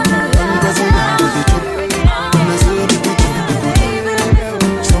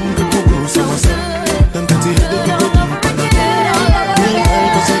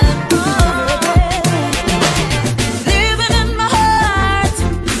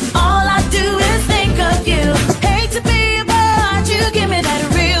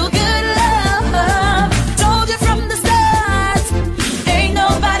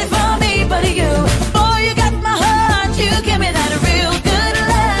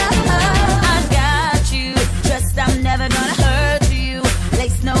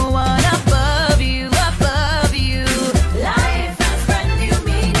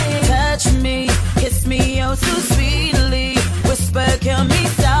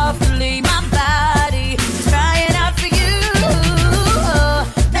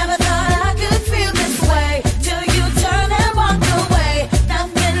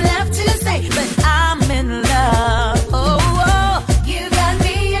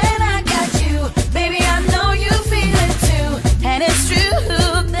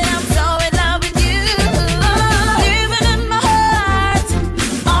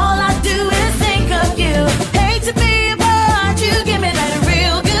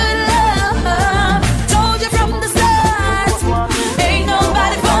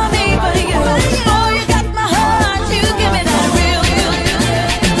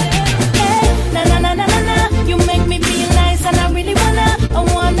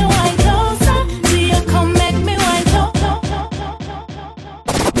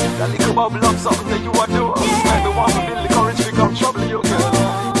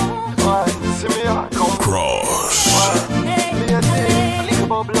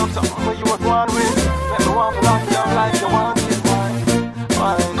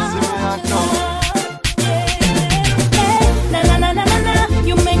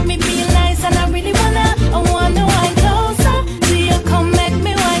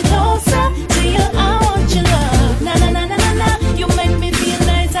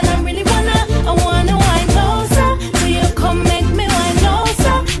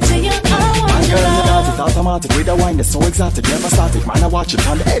 With a wine that's so exotic, never static. Man, I watch it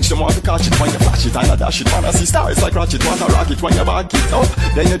on the edge, don't want to catch it. When you flash it and I dash it, man, I see stars like Ratchet. Want to rock it when you back it up,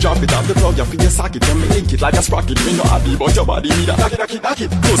 then you drop it off the plug. You feel your socket, then me link it like a sprocket. Me no happy, but your body need a knock it.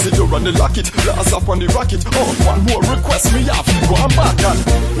 Close it, you run the lock it, blast up on the rocket. Oh, one more request me off, go on back and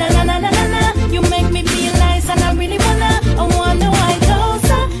Na, you make me feel nice and I really I wanna wine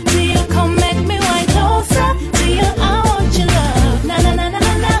closer. Do you come make me wine closer? Do you, I want your love. Na,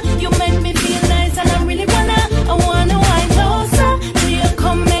 you make me feel nice and I really I wanna wine closer. Do you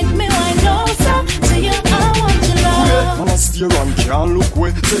come make me wine closer? Do you, I want your love. Yeah, man, I steer and can't look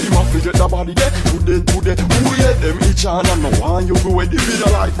away. Say him off to get the body there. Today. Ooh, yeah, them each and I know why you go where the video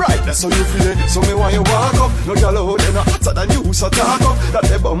like bright. That's how you feel it. So me why you walk up. No girl out there no hotter than you, so talk up. That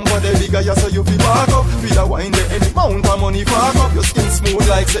the bumper the bigger, yeah, so you feel back up. Feel the wine there, any amount of money fuck up. Your skin smooth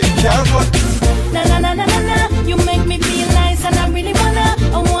like say it can't cut. Na, you make me feel nice and I really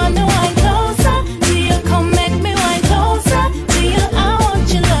I wanna wine closer. Do you come make me wine closer? Do you, I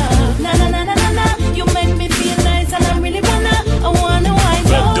want your love. Na, you make me feel nice and I really I wanna wine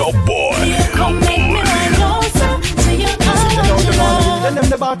closer. Do you come make me wine closer? Do you, I want your love. Then them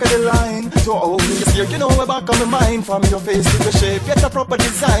the back of the line. So oh, you know we're back on my mind. From your face to the shape, get a proper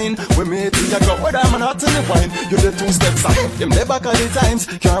design. We made it, you go with them and hot in the wine. You the 2 steps ahead, them the back of the times.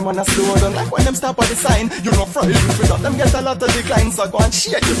 Can't wanna slow down like when them stop at the sign. You know frightened without them get a lot of decline. So go and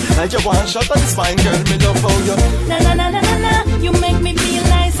shake it, like you want shot on the spine. Girl, me love how you Na, you make me feel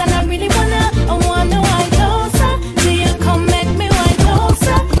nice and I really I wanna wine closer. Do you come make me wine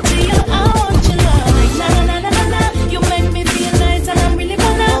closer? Do you, I want your love.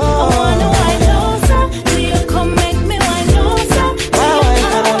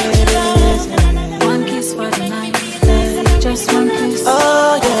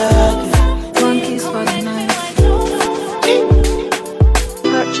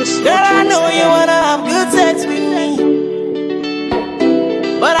 Girl, I know you wanna have good sex with me,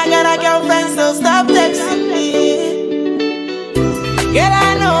 but I got a girlfriend, so stop texting me. Girl,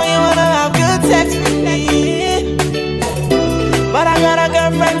 I know you wanna have good sex with me, but I got a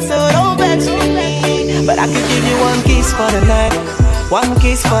girlfriend, so don't vex with me. But I could give you one kiss for the night, one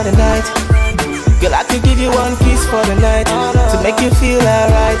kiss for the night. Girl, I could give you one kiss for the night to make you feel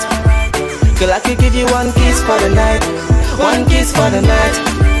alright. Girl, I could give you one kiss for the night, one kiss for the night.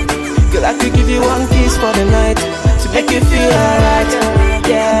 Girl, I could give you one kiss for the night to make you feel alright.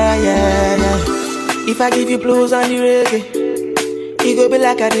 Yeah, yeah, yeah. If I give you blues on the reggae, it go be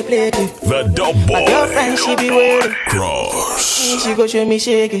like I dey play it. The dope boy. My girlfriend, she be waiting. Cross. She go show me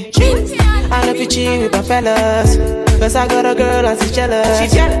shaky. I know if you cheat with my fellas, cause I got a girl and she's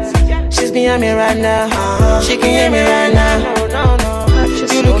jealous. She's behind me right now. She can hear me right now.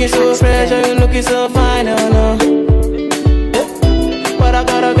 You looking so fresh and you looking so fine, oh no. But I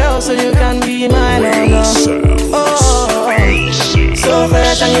got a girl so you can be mine, oh no. Oh, so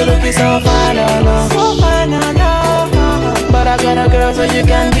fresh and you looking so fine, oh no. So fine, oh no. But I got a girl so you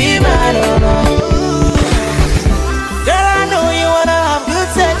can be mine, oh no. Girl, I know you wanna have good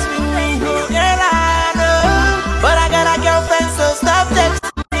sex with me. Girl, I know. But I got a girlfriend, so stop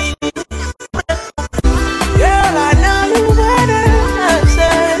texting me. Girl, I know you wanna have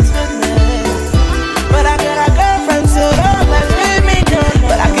sex with me, but I got a girlfriend, so don't mess with me.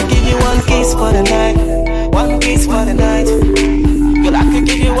 But I could give you one kiss for the night, one kiss for the night. Girl, I could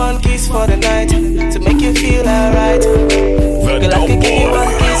give you one kiss for the night to make you feel alright. Girl, I could give you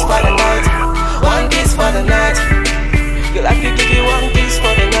one kiss for the night, one kiss for the night. Girl, I could give you one kiss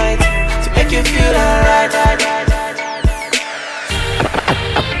for the night to make you feel alright.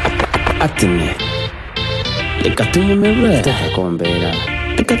 Attimi, le catugne mi re, combera.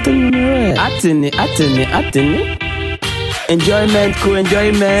 Le catugne mi re. Attini. Enjoyment,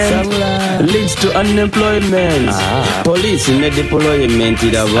 co-enjoyment leads to unemployment. Police in the deployment,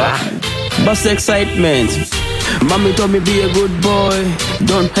 bus excitement. Mommy told me be a good boy,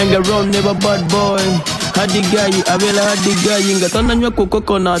 don't hang around, never bad boy. Had the guy, I will had the guy. You got on your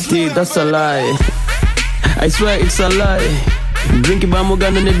coconut tea, that's a lie. I swear it's a lie. Drink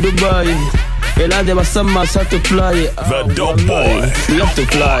Bamugan in Dubai. Ela de Basama start to fly. The dope boy. Love to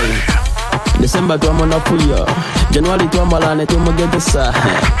fly. December to Amona Puya. January to Amalane to Mogadesa.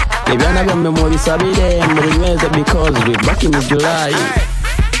 If you have a memory, Sabi there, and remains because we're back in July.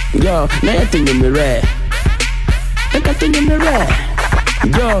 Yo, now you think you're rare. Look at you, me rare.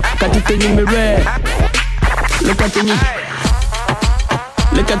 Yo, can't you think you're rare? Look at you.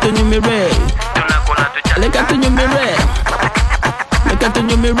 Look at you, me rare. Look at you, me rare. Look at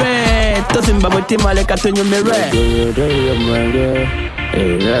you, me rare. Tosin bamutima, look at you, me rare.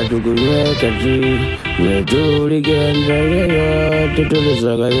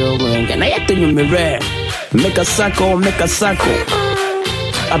 Make a sacco.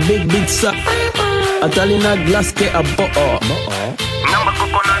 A big sack. Atalina glass ke a bo'o. Number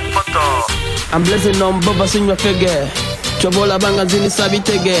coconut butter. I'm blessing on Boba Signor Fege. Chobola banga zini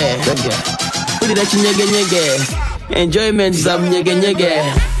sabitege. Put it nyege. Enjoyment zam nyege.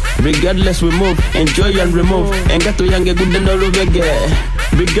 Regardless we move, enjoy and remove. Engato yange good and all reggae.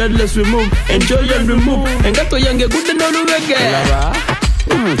 Regardless we move, enjoy and remove. Engato yange good and all reggae.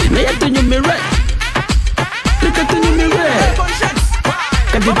 Na yato nyume right. Look at the nyume right.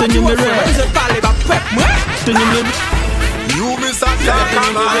 Quand tu te numérais, tu numérais. You miss a talker,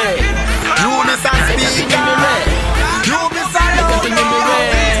 you miss a speaker, you miss a lover,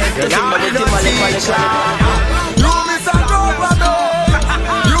 you miss a governor,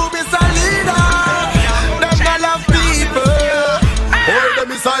 you miss a leader. Them not love people, all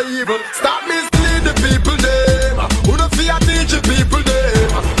them is a evil. Stop misleading the people them. Who don't fear teach the people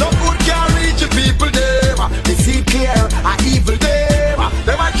them. No good can reach the people them. They see clear a evil them.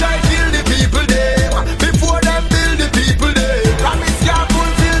 Them a try kill the people them before them build the people them. Promise you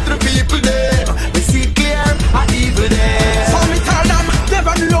fulfill the people them. We see clear a evil them. So me tell them,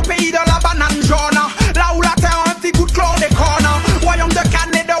 bienvenue au pays de la banane jaune. Là où la terre a un petit bout de chlore des cornes. Royaume de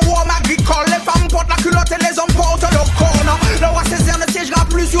canne et de worm agricole. Les femmes portent la culotte et les hommes portent le corne. Le roi César ne siégera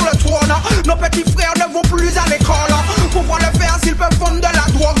plus sur le trône. Nos petits frères ne vont plus à l'école. Pourquoi le faire s'ils peuvent vendre de la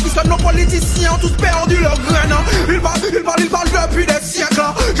drogue? Puisque nos politiciens ont tous perdu leur graine. Ils parlent depuis des siècles.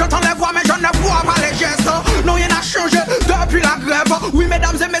 J'entends les voix mais je ne vois pas les gestes. Non, rien n'a changé depuis la grève. Oui,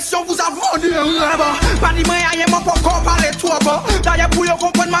 mesdames et messieurs, vous avez vendu un rêve. Pas ni moyen, y'a mon pourquoi parler trop. D'ailleurs, pour y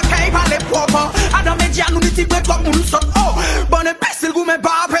comprendre ma caille par les propres. À dans médias, nous n'y tibrons comme nous sommes. Oh, bonne imbécile, vous m'êtes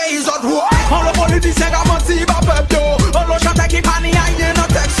pas payé, ils autres. On le politicien qui a menti, va peuple. On le chanteur qui panie, y'a une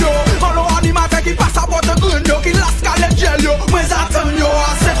texte. On le animateur qui passe à porte de grune. Qui lasque les gels, mais attends, yo,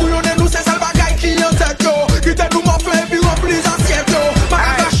 c'est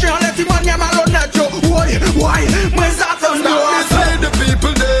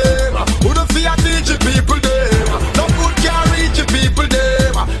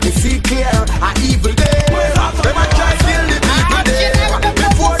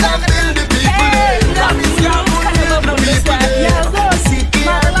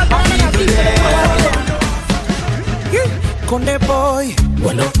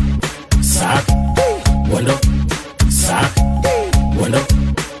Wando, sack, wando, sack, wando,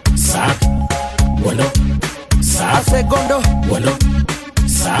 sack, wando, sack. I say gondo, wando,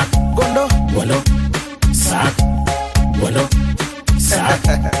 sack, gondo, wando, sack, wando, sack,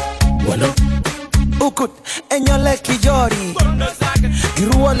 wando. Ukut, enyole kijori,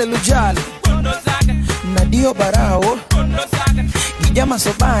 giruole lujali, nadio barao, gijama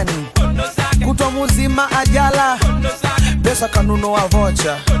sobani, kutwa muzima ajala, pesa kanunua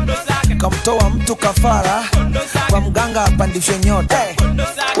vocha, kamtoa mtu kafara, kwa mganga apandishe nyota,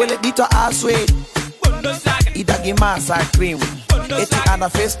 wele dita aswe, idagimasa cream, eti ana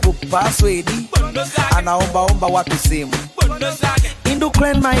Facebook password, anaomba watu simu, indu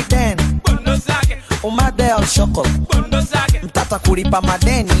clan my den, umadel shoko, mtata kulipa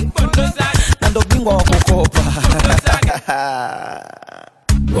madeni, nando bingwa wa kukopa.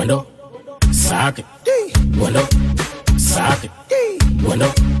 Wando, sack, wando, sack,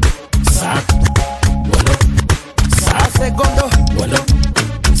 wando, sack, wando, sack. Say gondo, wando,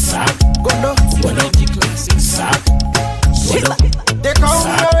 sack, gondo, wando, sack, wando, they call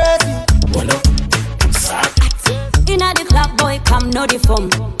me already. Wando, sack. Inna the club, boy, come know the form.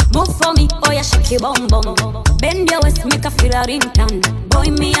 Move for me, oh yeah, shake your bum bum. Bend your waist, make a feel a ringtone. Boy,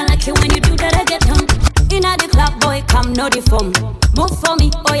 me I like it when you do that reggaeton. Inna the club, boy, come know the form. Move for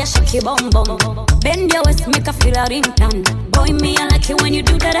me, oh yeah, shake your bum bum. Bend your waist, make a feel a ringtone. Boy, me I like it when you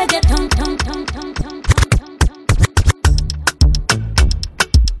do that reggaeton.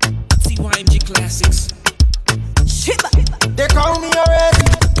 TYMG Classics. Shiba, they call me already.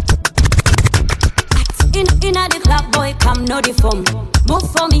 Inna the club, boy, come know the form. Move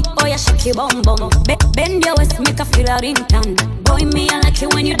for me, oh yeah, shake your bum bum. Bend your waist, make a feel a ringtone. Boy, me I like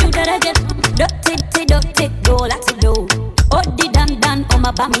it when you do that again. Dirty, go like to do. Oh, the dan, oh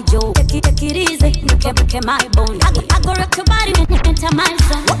my bammy Joe. Take it easy, look my bone. I go rock your body, enter my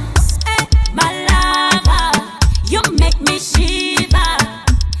zone. Hey, my lover, you make me shiver.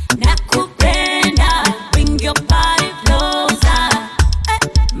 Nakupenda, bring your body closer. Hey,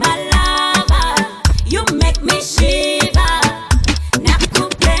 my lover, you make me shiver.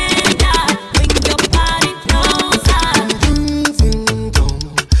 Nakupenda, bring your body closer.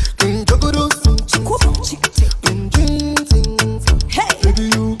 Hey, baby,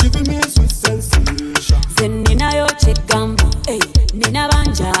 you giving me a sweet sensation. Zenina yo chegamba, hey, nina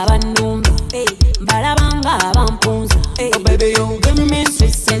banja banumba, hey, balabanga bampunza, hey, oh baby, you giving me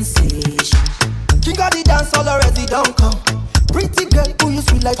sweet sensation. King of the dance all already don't come. Pretty girl, who you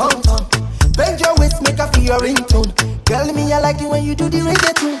sweet like Tom Tom. Bend your waist, make a feel your ringtone. Girl, me I like it when you do the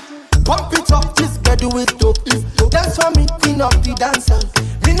reggaeton. Pump it up, this bed do it dope. Dance for me, queen of the dancer.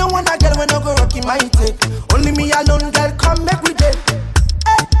 Me no want a girl when I go rocking my tape. Only me alone, girl, come make we date.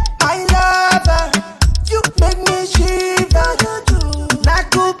 Hey, my lover, you make me shiver.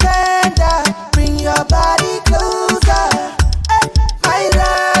 Nakupenda, bring your body closer. Hey, my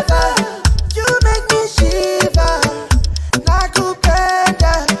lover, you make me shiver.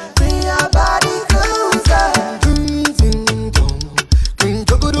 Nakupenda, bring your body closer.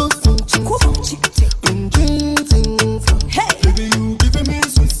 hey, baby, you giving me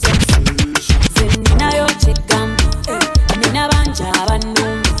sweet sensation. Zenina yo chegamba, hey, nina banja banumba,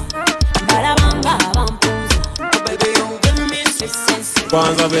 balabanga bampunza, oh baby, you giving me sweet sensation.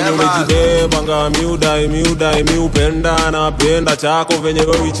 Kwanza venye umejibebanga miudai miupenda napenda chako venye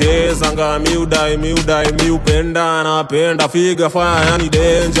wewichezanga miudai miupenda napenda figa fire yani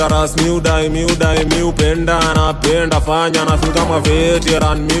dangerous miudai miupenda napenda fanya na feel kama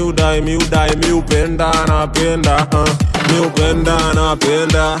veteran miudai miupenda napenda miupenda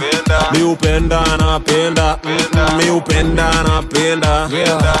napenda miupenda napenda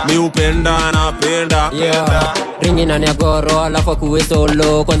miupenda napenda ringi nani ya goro alafu kuwe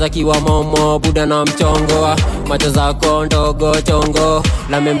solo kwanza kiwa momo buda na mchongo macho zako ndogo chongo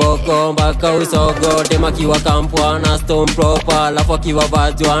la memboko mpaka usogo tema kiwa kampwa na stone proper alafu kiwa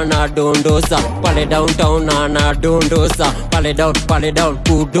vajwa na dondosa pale downtown na dondosa pale down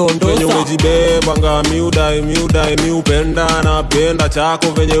kudondosa venye umejibebanga miudai miupenda napenda chako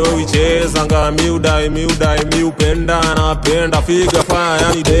venye wewichezanga miudai miupenda napenda figa fire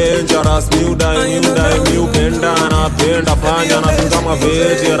yani dangerous miudai miupenda napenda fanya na feel kama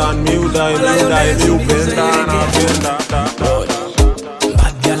veteran miudai miupenda napenda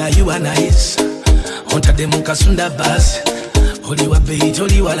Bagyala you are nice Honta de mukasunda basi Holiwa beat,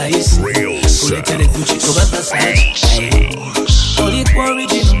 holiwa laisi Kuletere Gucci toba Versace Oli kwa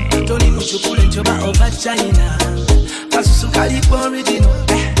original Toli kuchukule nchoba over China Kasusu kali kwa original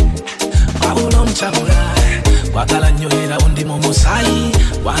Paulo mchabura kwagala nnyo era undi mu musaayi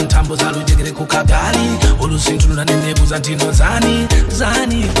wantambuza lujegere ku kagali olusintunula nenebuuza nti no zani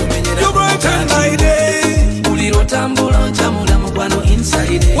kumenyera buli lwotambula ontamula mukwano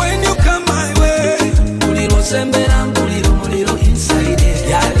inside when you come my way buli lwosembera mpulira omuliro inside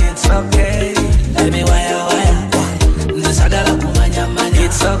yeah, it's okay let me wire nze sagala kumanya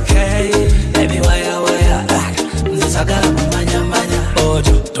it's okay let me wire nze sagala kumanya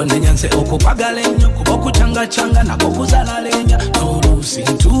ojo tonenyanse okukwagala ennyo kuba okucangacanga nako kuzala lenya n'oluusi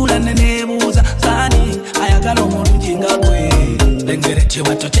ntula nenebuuza zani ayagala omulungi nga gwe lengere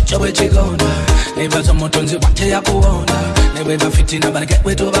kiwato kyekyo bwe kigonda nebaza omutonzi wate yakuwonda ne bwe bafitina baleke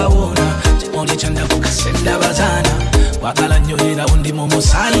bwe tubawona kimuli kyandaku kasenda bazaana kwagala nnyo era undi mu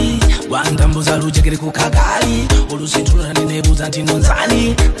musaayi wantambuza lujegere ku kagali oluusi ntula nenebuuza nti no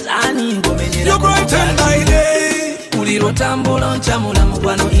zani ngomenyera buli lwotambula oncamula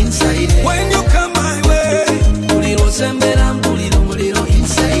mukwano inside when you come my way buli lwosembera mpulira omuliro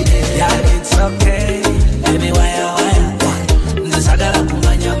inside yeah, it's okay let me wire nze sagala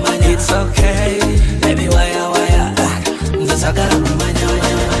kumanya it's okay let me wire nze sagala kumanya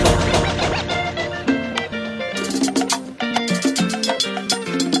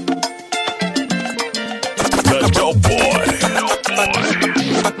The Dope Boy.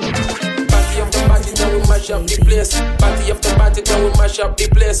 Mash up the place. Party after party, then we mash up the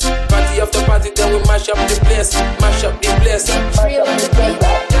place. Party after party, then we mash up the place. Mash up the place. Party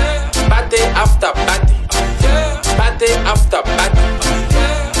after party. Party after party.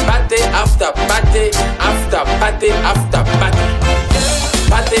 Party after party. After party after party.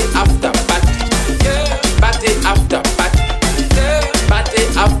 Party after party. Party after party. Party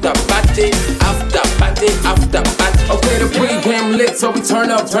after party. After party after party. Okay, the pregame lit, so we turn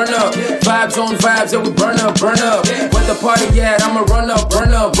up. Vibes on vibes, yeah, we burn up. Where the party at, I'ma run up.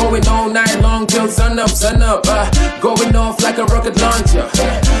 Going all night long till sun up. Going off like a rocket launcher.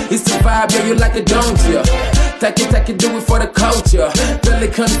 It's the vibe, yeah, you like it, don't ya? Take it, do it for the culture. Billy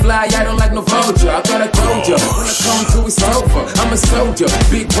couldn't fly, I don't like no vulture. I thought I told ya, when I come to it's over. I'm a soldier,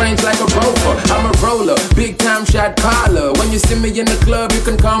 big range like a rover. I'm a roller, big time shot caller. When you see me in the club, you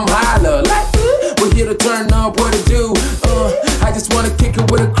can come holler. Like, we're here to turn up, what to do? I just wanna kick it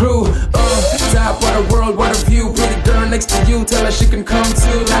with a crew. Top of the world, what a view. Pretty girl next to you, tell her she can come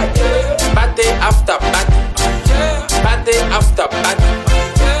too. Like, party after party. Party after party.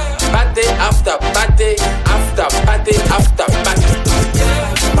 Party after party. After party after party.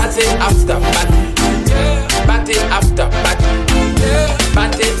 Party after party. Party after party.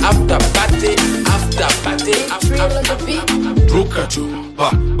 Party after party. After party after party. Ruka juu,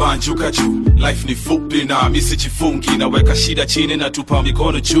 banjuka juu. Life ni fupi na misi chifungi. Naweka shida chini na tupa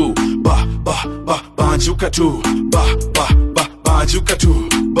mikono juu. Banjuka tu. Banjuka tu.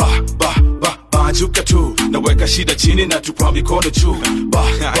 Banjuka tu. Naweka shida chini na tupa mikono juu.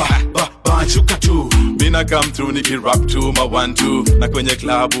 Banjuka tu. Mina come through niki rap tu ma 1-2. Na kwenye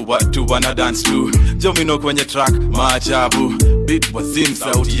klabu watu wana dance tu. Jomino kwenye track maajabu. Beat wazim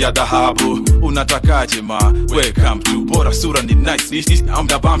sauti ya dhahabu. Unatakaje ma welcome to. Bora sura ni nice I'm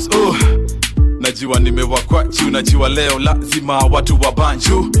the bumps najua nimewakwachu najua leo lazima watu wa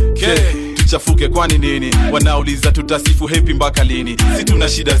banju tuchafuke kwani nini wanauliza tutasifu happy mpaka lini si tuna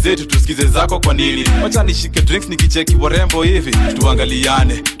shida zetu tusikize zako kwa nini wacha nishike drinks nikicheki warembo hivi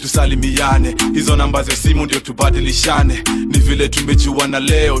tuangaliane tusalimiane hizo namba za simu ndio tubadilishane ni vile tumejuana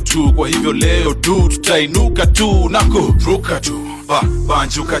leo tu kwa hivyo leo tu tutainuka tu na kuruka tu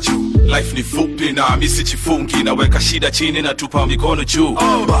banjuka juu life ni fupi na misi chifungi naweka shida chini na tupa mikono juu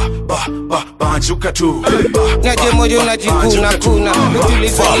banjuka tu Follow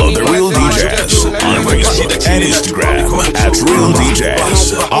the Real DJs on Facebook and Instagram at Real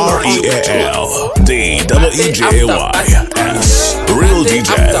DJs REALDJEYS Real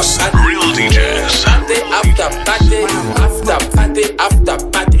DJs Real DJs After party after party after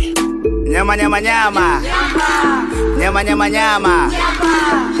party Nyama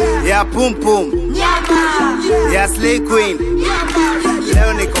ya pum pum ya slay queen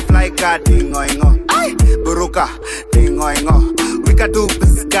leo niko fly card ngoingo buruka ngoingo wika tu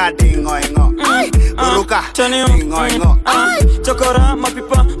piska ngoingo buruka ngoingo chokora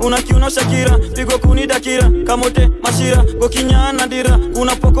mapipa unakiuna Shakira pigo kunidakira kamote mashira gokinyana dira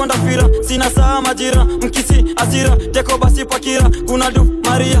kuna pokonda fira sina saa majira mkisi asira teko basi pakira kuna du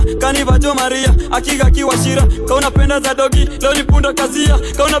Maria kanivajo Maria akiga kiwashira kauna penda za dogi leo nipunda kazia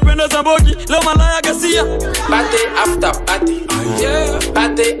kauna penda za bogi leo malaya gasia party after party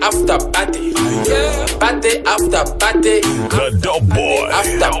party after party party after party The Dope boy.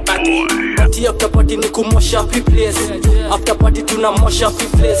 After party. Party after party ni kumosha place. After party tunamosha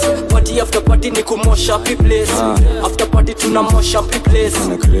place. Party after party ni kumosha place. After party tunamosha place.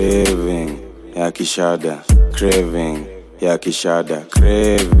 Ana craving ya kishada, craving ya kishada,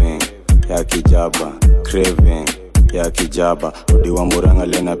 craving ya kijaba, craving ya kijaba. Odi wa Murang'a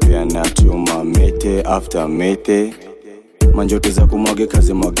lena pia na tuma mete after mete. Manjote za kumwage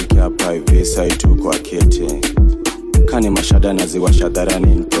kazi mwagike hapa hivi saitu kwa kete. Kani mashada na ziwa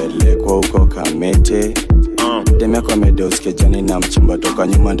shadharani nipelekwa huko Kamete. Demia kwa medoske jani na mchimba toka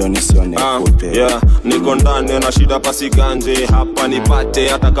nyuma ndo nisione kute. Yeah, niko ndani na shida pasi ganje. Hapa nipate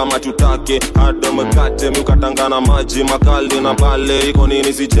hata kama tutake. Hado mkate mkatangana maji makali na bale. Iko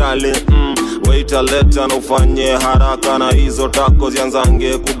nini sijali. Wait a letter na ufanye haraka. Na hizo tako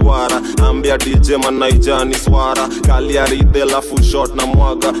zianzange kubwara. Ambia DJ manaijani swara. Kali ya ride lafu shot na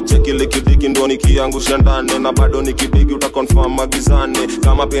mwaga. Cheki likidiki ndo nikiangusha ndani. Na bado nikibigi utakonfirm magizane.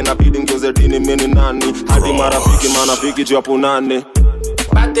 Kama pena bidi ngeuze dini mini nani. Hadi marafiki manafiki japo nane.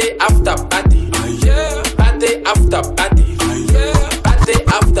 Party after party. Party after party. Party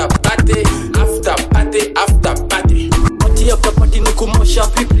after party. After party after party. Party after party ni kumosha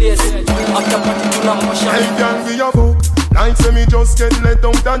place. After party tunamosha. Hey girl, we a fuck. Like say me just get let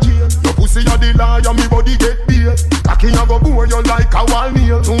out and jail. Your pussy a the liar, me body get beat. Cocky a go bore you like a wall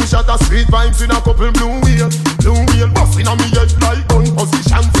nail. 2 shot of sweet vibes in a couple blue wheel. Blue wheel busting on me head like gun.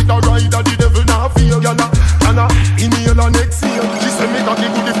 Position fit a rider, the devil not feel. Yana, inhale and exhale. She say me cocky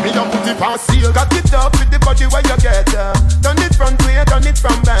good if me a put it past seal. Cock it up with the body where you get turn it front way, turn it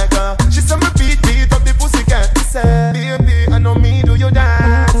from back. She say me beat up the pussy cat. She say, baby, I know me do you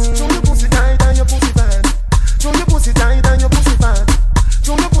dance. Show your pussy tight and your pussy fat. Show your pussy tight and your pussy fat.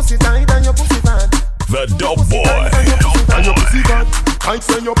 Show your pussy tight and your pussy fat. The dope boy. And your pussy fat. Tight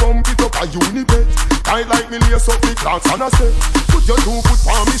when you bump it up a unibet. Tight like me lace up the clocks and I say, put your 2 foot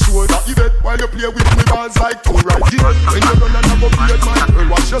on me shoulder, you bet. While you play with me balls like 2 right here. When you run and have a beard, my girl,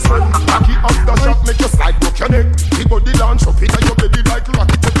 watch your son. Cocky after shot, make your slide, broke your neck. Big body launch up it and your belly like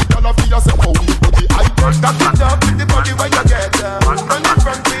rocket. Take it all off for yourself, how you put the eye. Cock it up with the body where you get turn it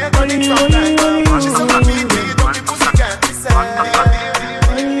front way, turn it from back. She said my beat up the pussy cat. She said,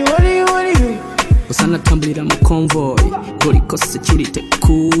 Usana tambulira mu convoy Goliko security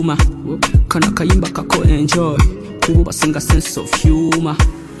kuma Kana kayimba kako enjoy Kubu basinga sense of humor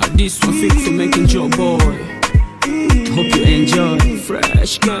This one fake for making your boy Hope you enjoy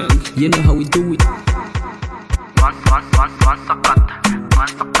Fresh gang, you know how we do it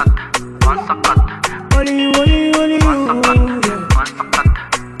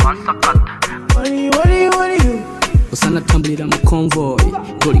Usana tambulira mu convoy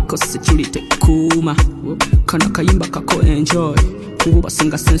Goliko security kuma Kana kayimba kako enjoy Kubu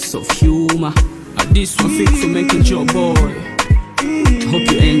basinga sense of humor This one fake for making your boy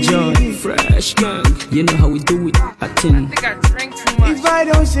Hope you enjoy Fresh gang, you know how we do it I think I drink too much. If I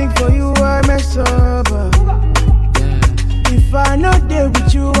don't sing for you, I mess up. If I not there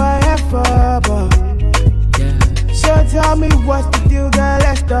with you, I F up. So tell me what's the deal, girl,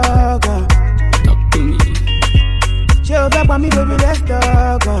 let's talk. Talk to me. Chill back by me, baby, let's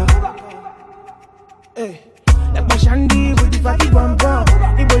talk. Hey, like my shandy with the fatty bum bum.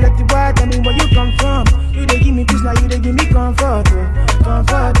 You go let the white, tell me where you come from. You they give me peace, now you they give me comfort.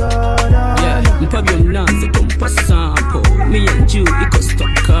 Yeah, mpabyo nlanze kumpa sample. Me and you, equal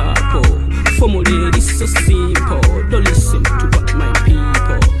stock couple. Formula is so simple. Don't listen to what my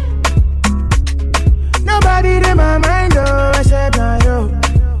people. Nobody in my mind, though, except my yo.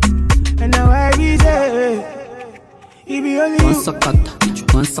 And now I be say, it be only one sakata,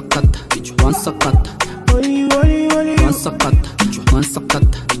 one sakata, one sakata. Only one sakata, one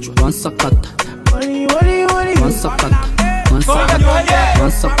sakata, one sakata. Only one sakata, one sakata,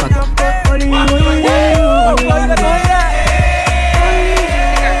 one sakata.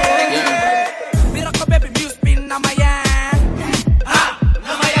 Miracle baby, music spin na my hand. Ha,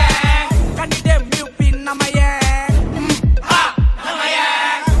 na my hand. Can you dem music spin na my hand? Ha, na my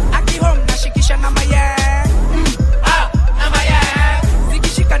hand. Aki home na shikisha na my hand. Ha, na my hand.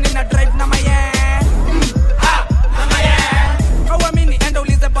 Zikishika nina drive na my hand. Ha, na my hand. Kawa mini endo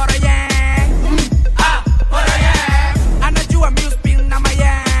ulize bora hand. Ha, bora hand. Anajua music spin na my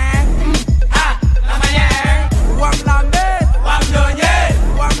hand. Ha,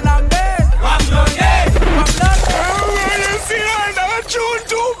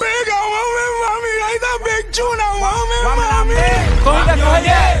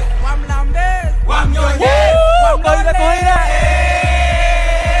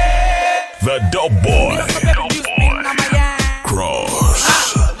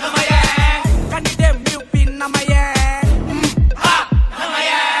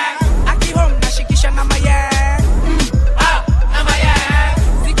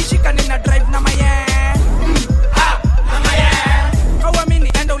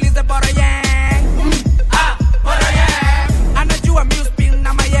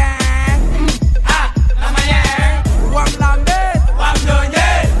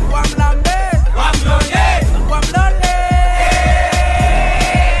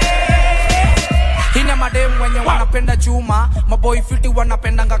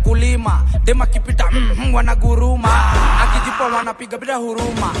 wanapendanga kulima. Dema kipita wanaguruma. Akijipa wanapiga bila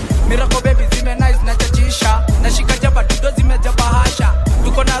huruma. Miracle baby zime nice na chachisha. Nashika jaba tudo zimeja bahasha.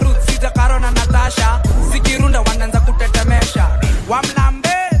 Tuko na roots siza Karona na Natasha. Sikirunda wanaanza kutetemesha. Wamlambe,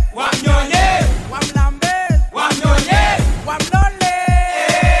 wamnyonye, wamlambe, wamnyonye, wamlole.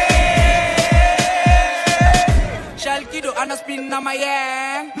 Shalkido ana spin na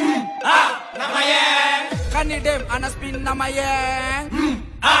mayeng. Na mayeng. Kanidem ana spin na mayeng.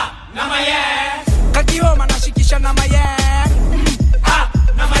 Na mayeng. Kakihoma anashikisha na mayeng.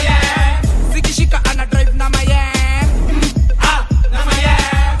 Na mayeng. Zikishika ana drive na mayeng. Na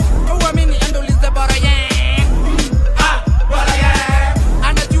mayeng. Uamini andolize bora yeng. Bora yeng.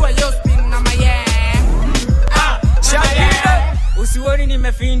 Anajua yo spin na mayeng. Usioni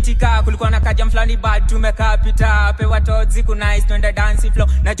nimefintika kulikuwa na kajam flani bad tumekapita pewa tozi kunais twende dance flow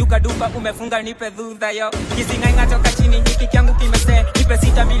najuka dupa umefunga nipe dhudha yo kisingainga toka chini nyiki kyangu kimese nipe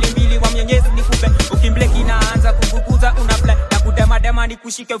 622 wa mwenyezi nikupe ukimbleki inaanza kuvukuza unafly na kudema ni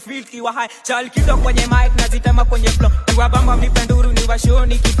kushike filki wa high chal kido kwenye mic na zitema kwenye flow niwa bamba mnipe nduru niwa show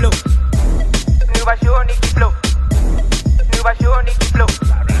ni kiflow niwa show ni kiflow niwa show ni kiflow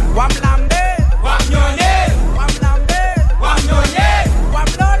wamlambe wamnyonye wamlambe wamnyonye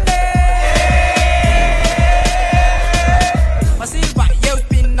wamlole Masilva yo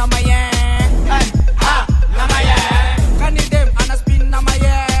spin na mayeng na mayeng Kanidem ana spin na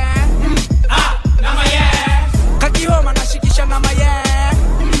mayeng na mayeng Kakihoma anashikisha na mayeng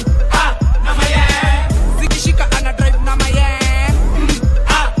na mayeng Zikishika ana drive na mayeng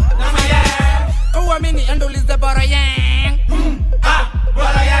na mayeng Uamini andolize bora yeng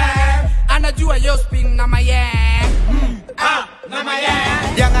bora yeng Anajua yo spin na mayeng na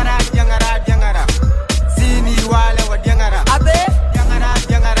mayeng Diangara, diangara, diangara Sini wale wa diangara Abe Diangara,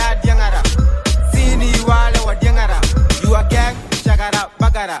 diangara, diangara Sini wale wa diangara You a gang, shagara,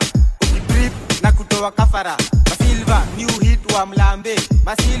 bagara Drip na kutoa kafara Masilva, new hit wa mlambe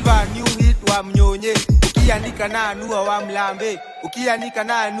Masilva, new hit wa mnyonye Ukianika na anua wa mlambe Ukianika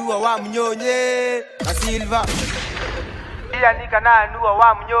na anua wa mnyonye Masilva Ukianika na anua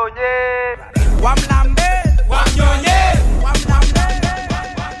wa mnyonye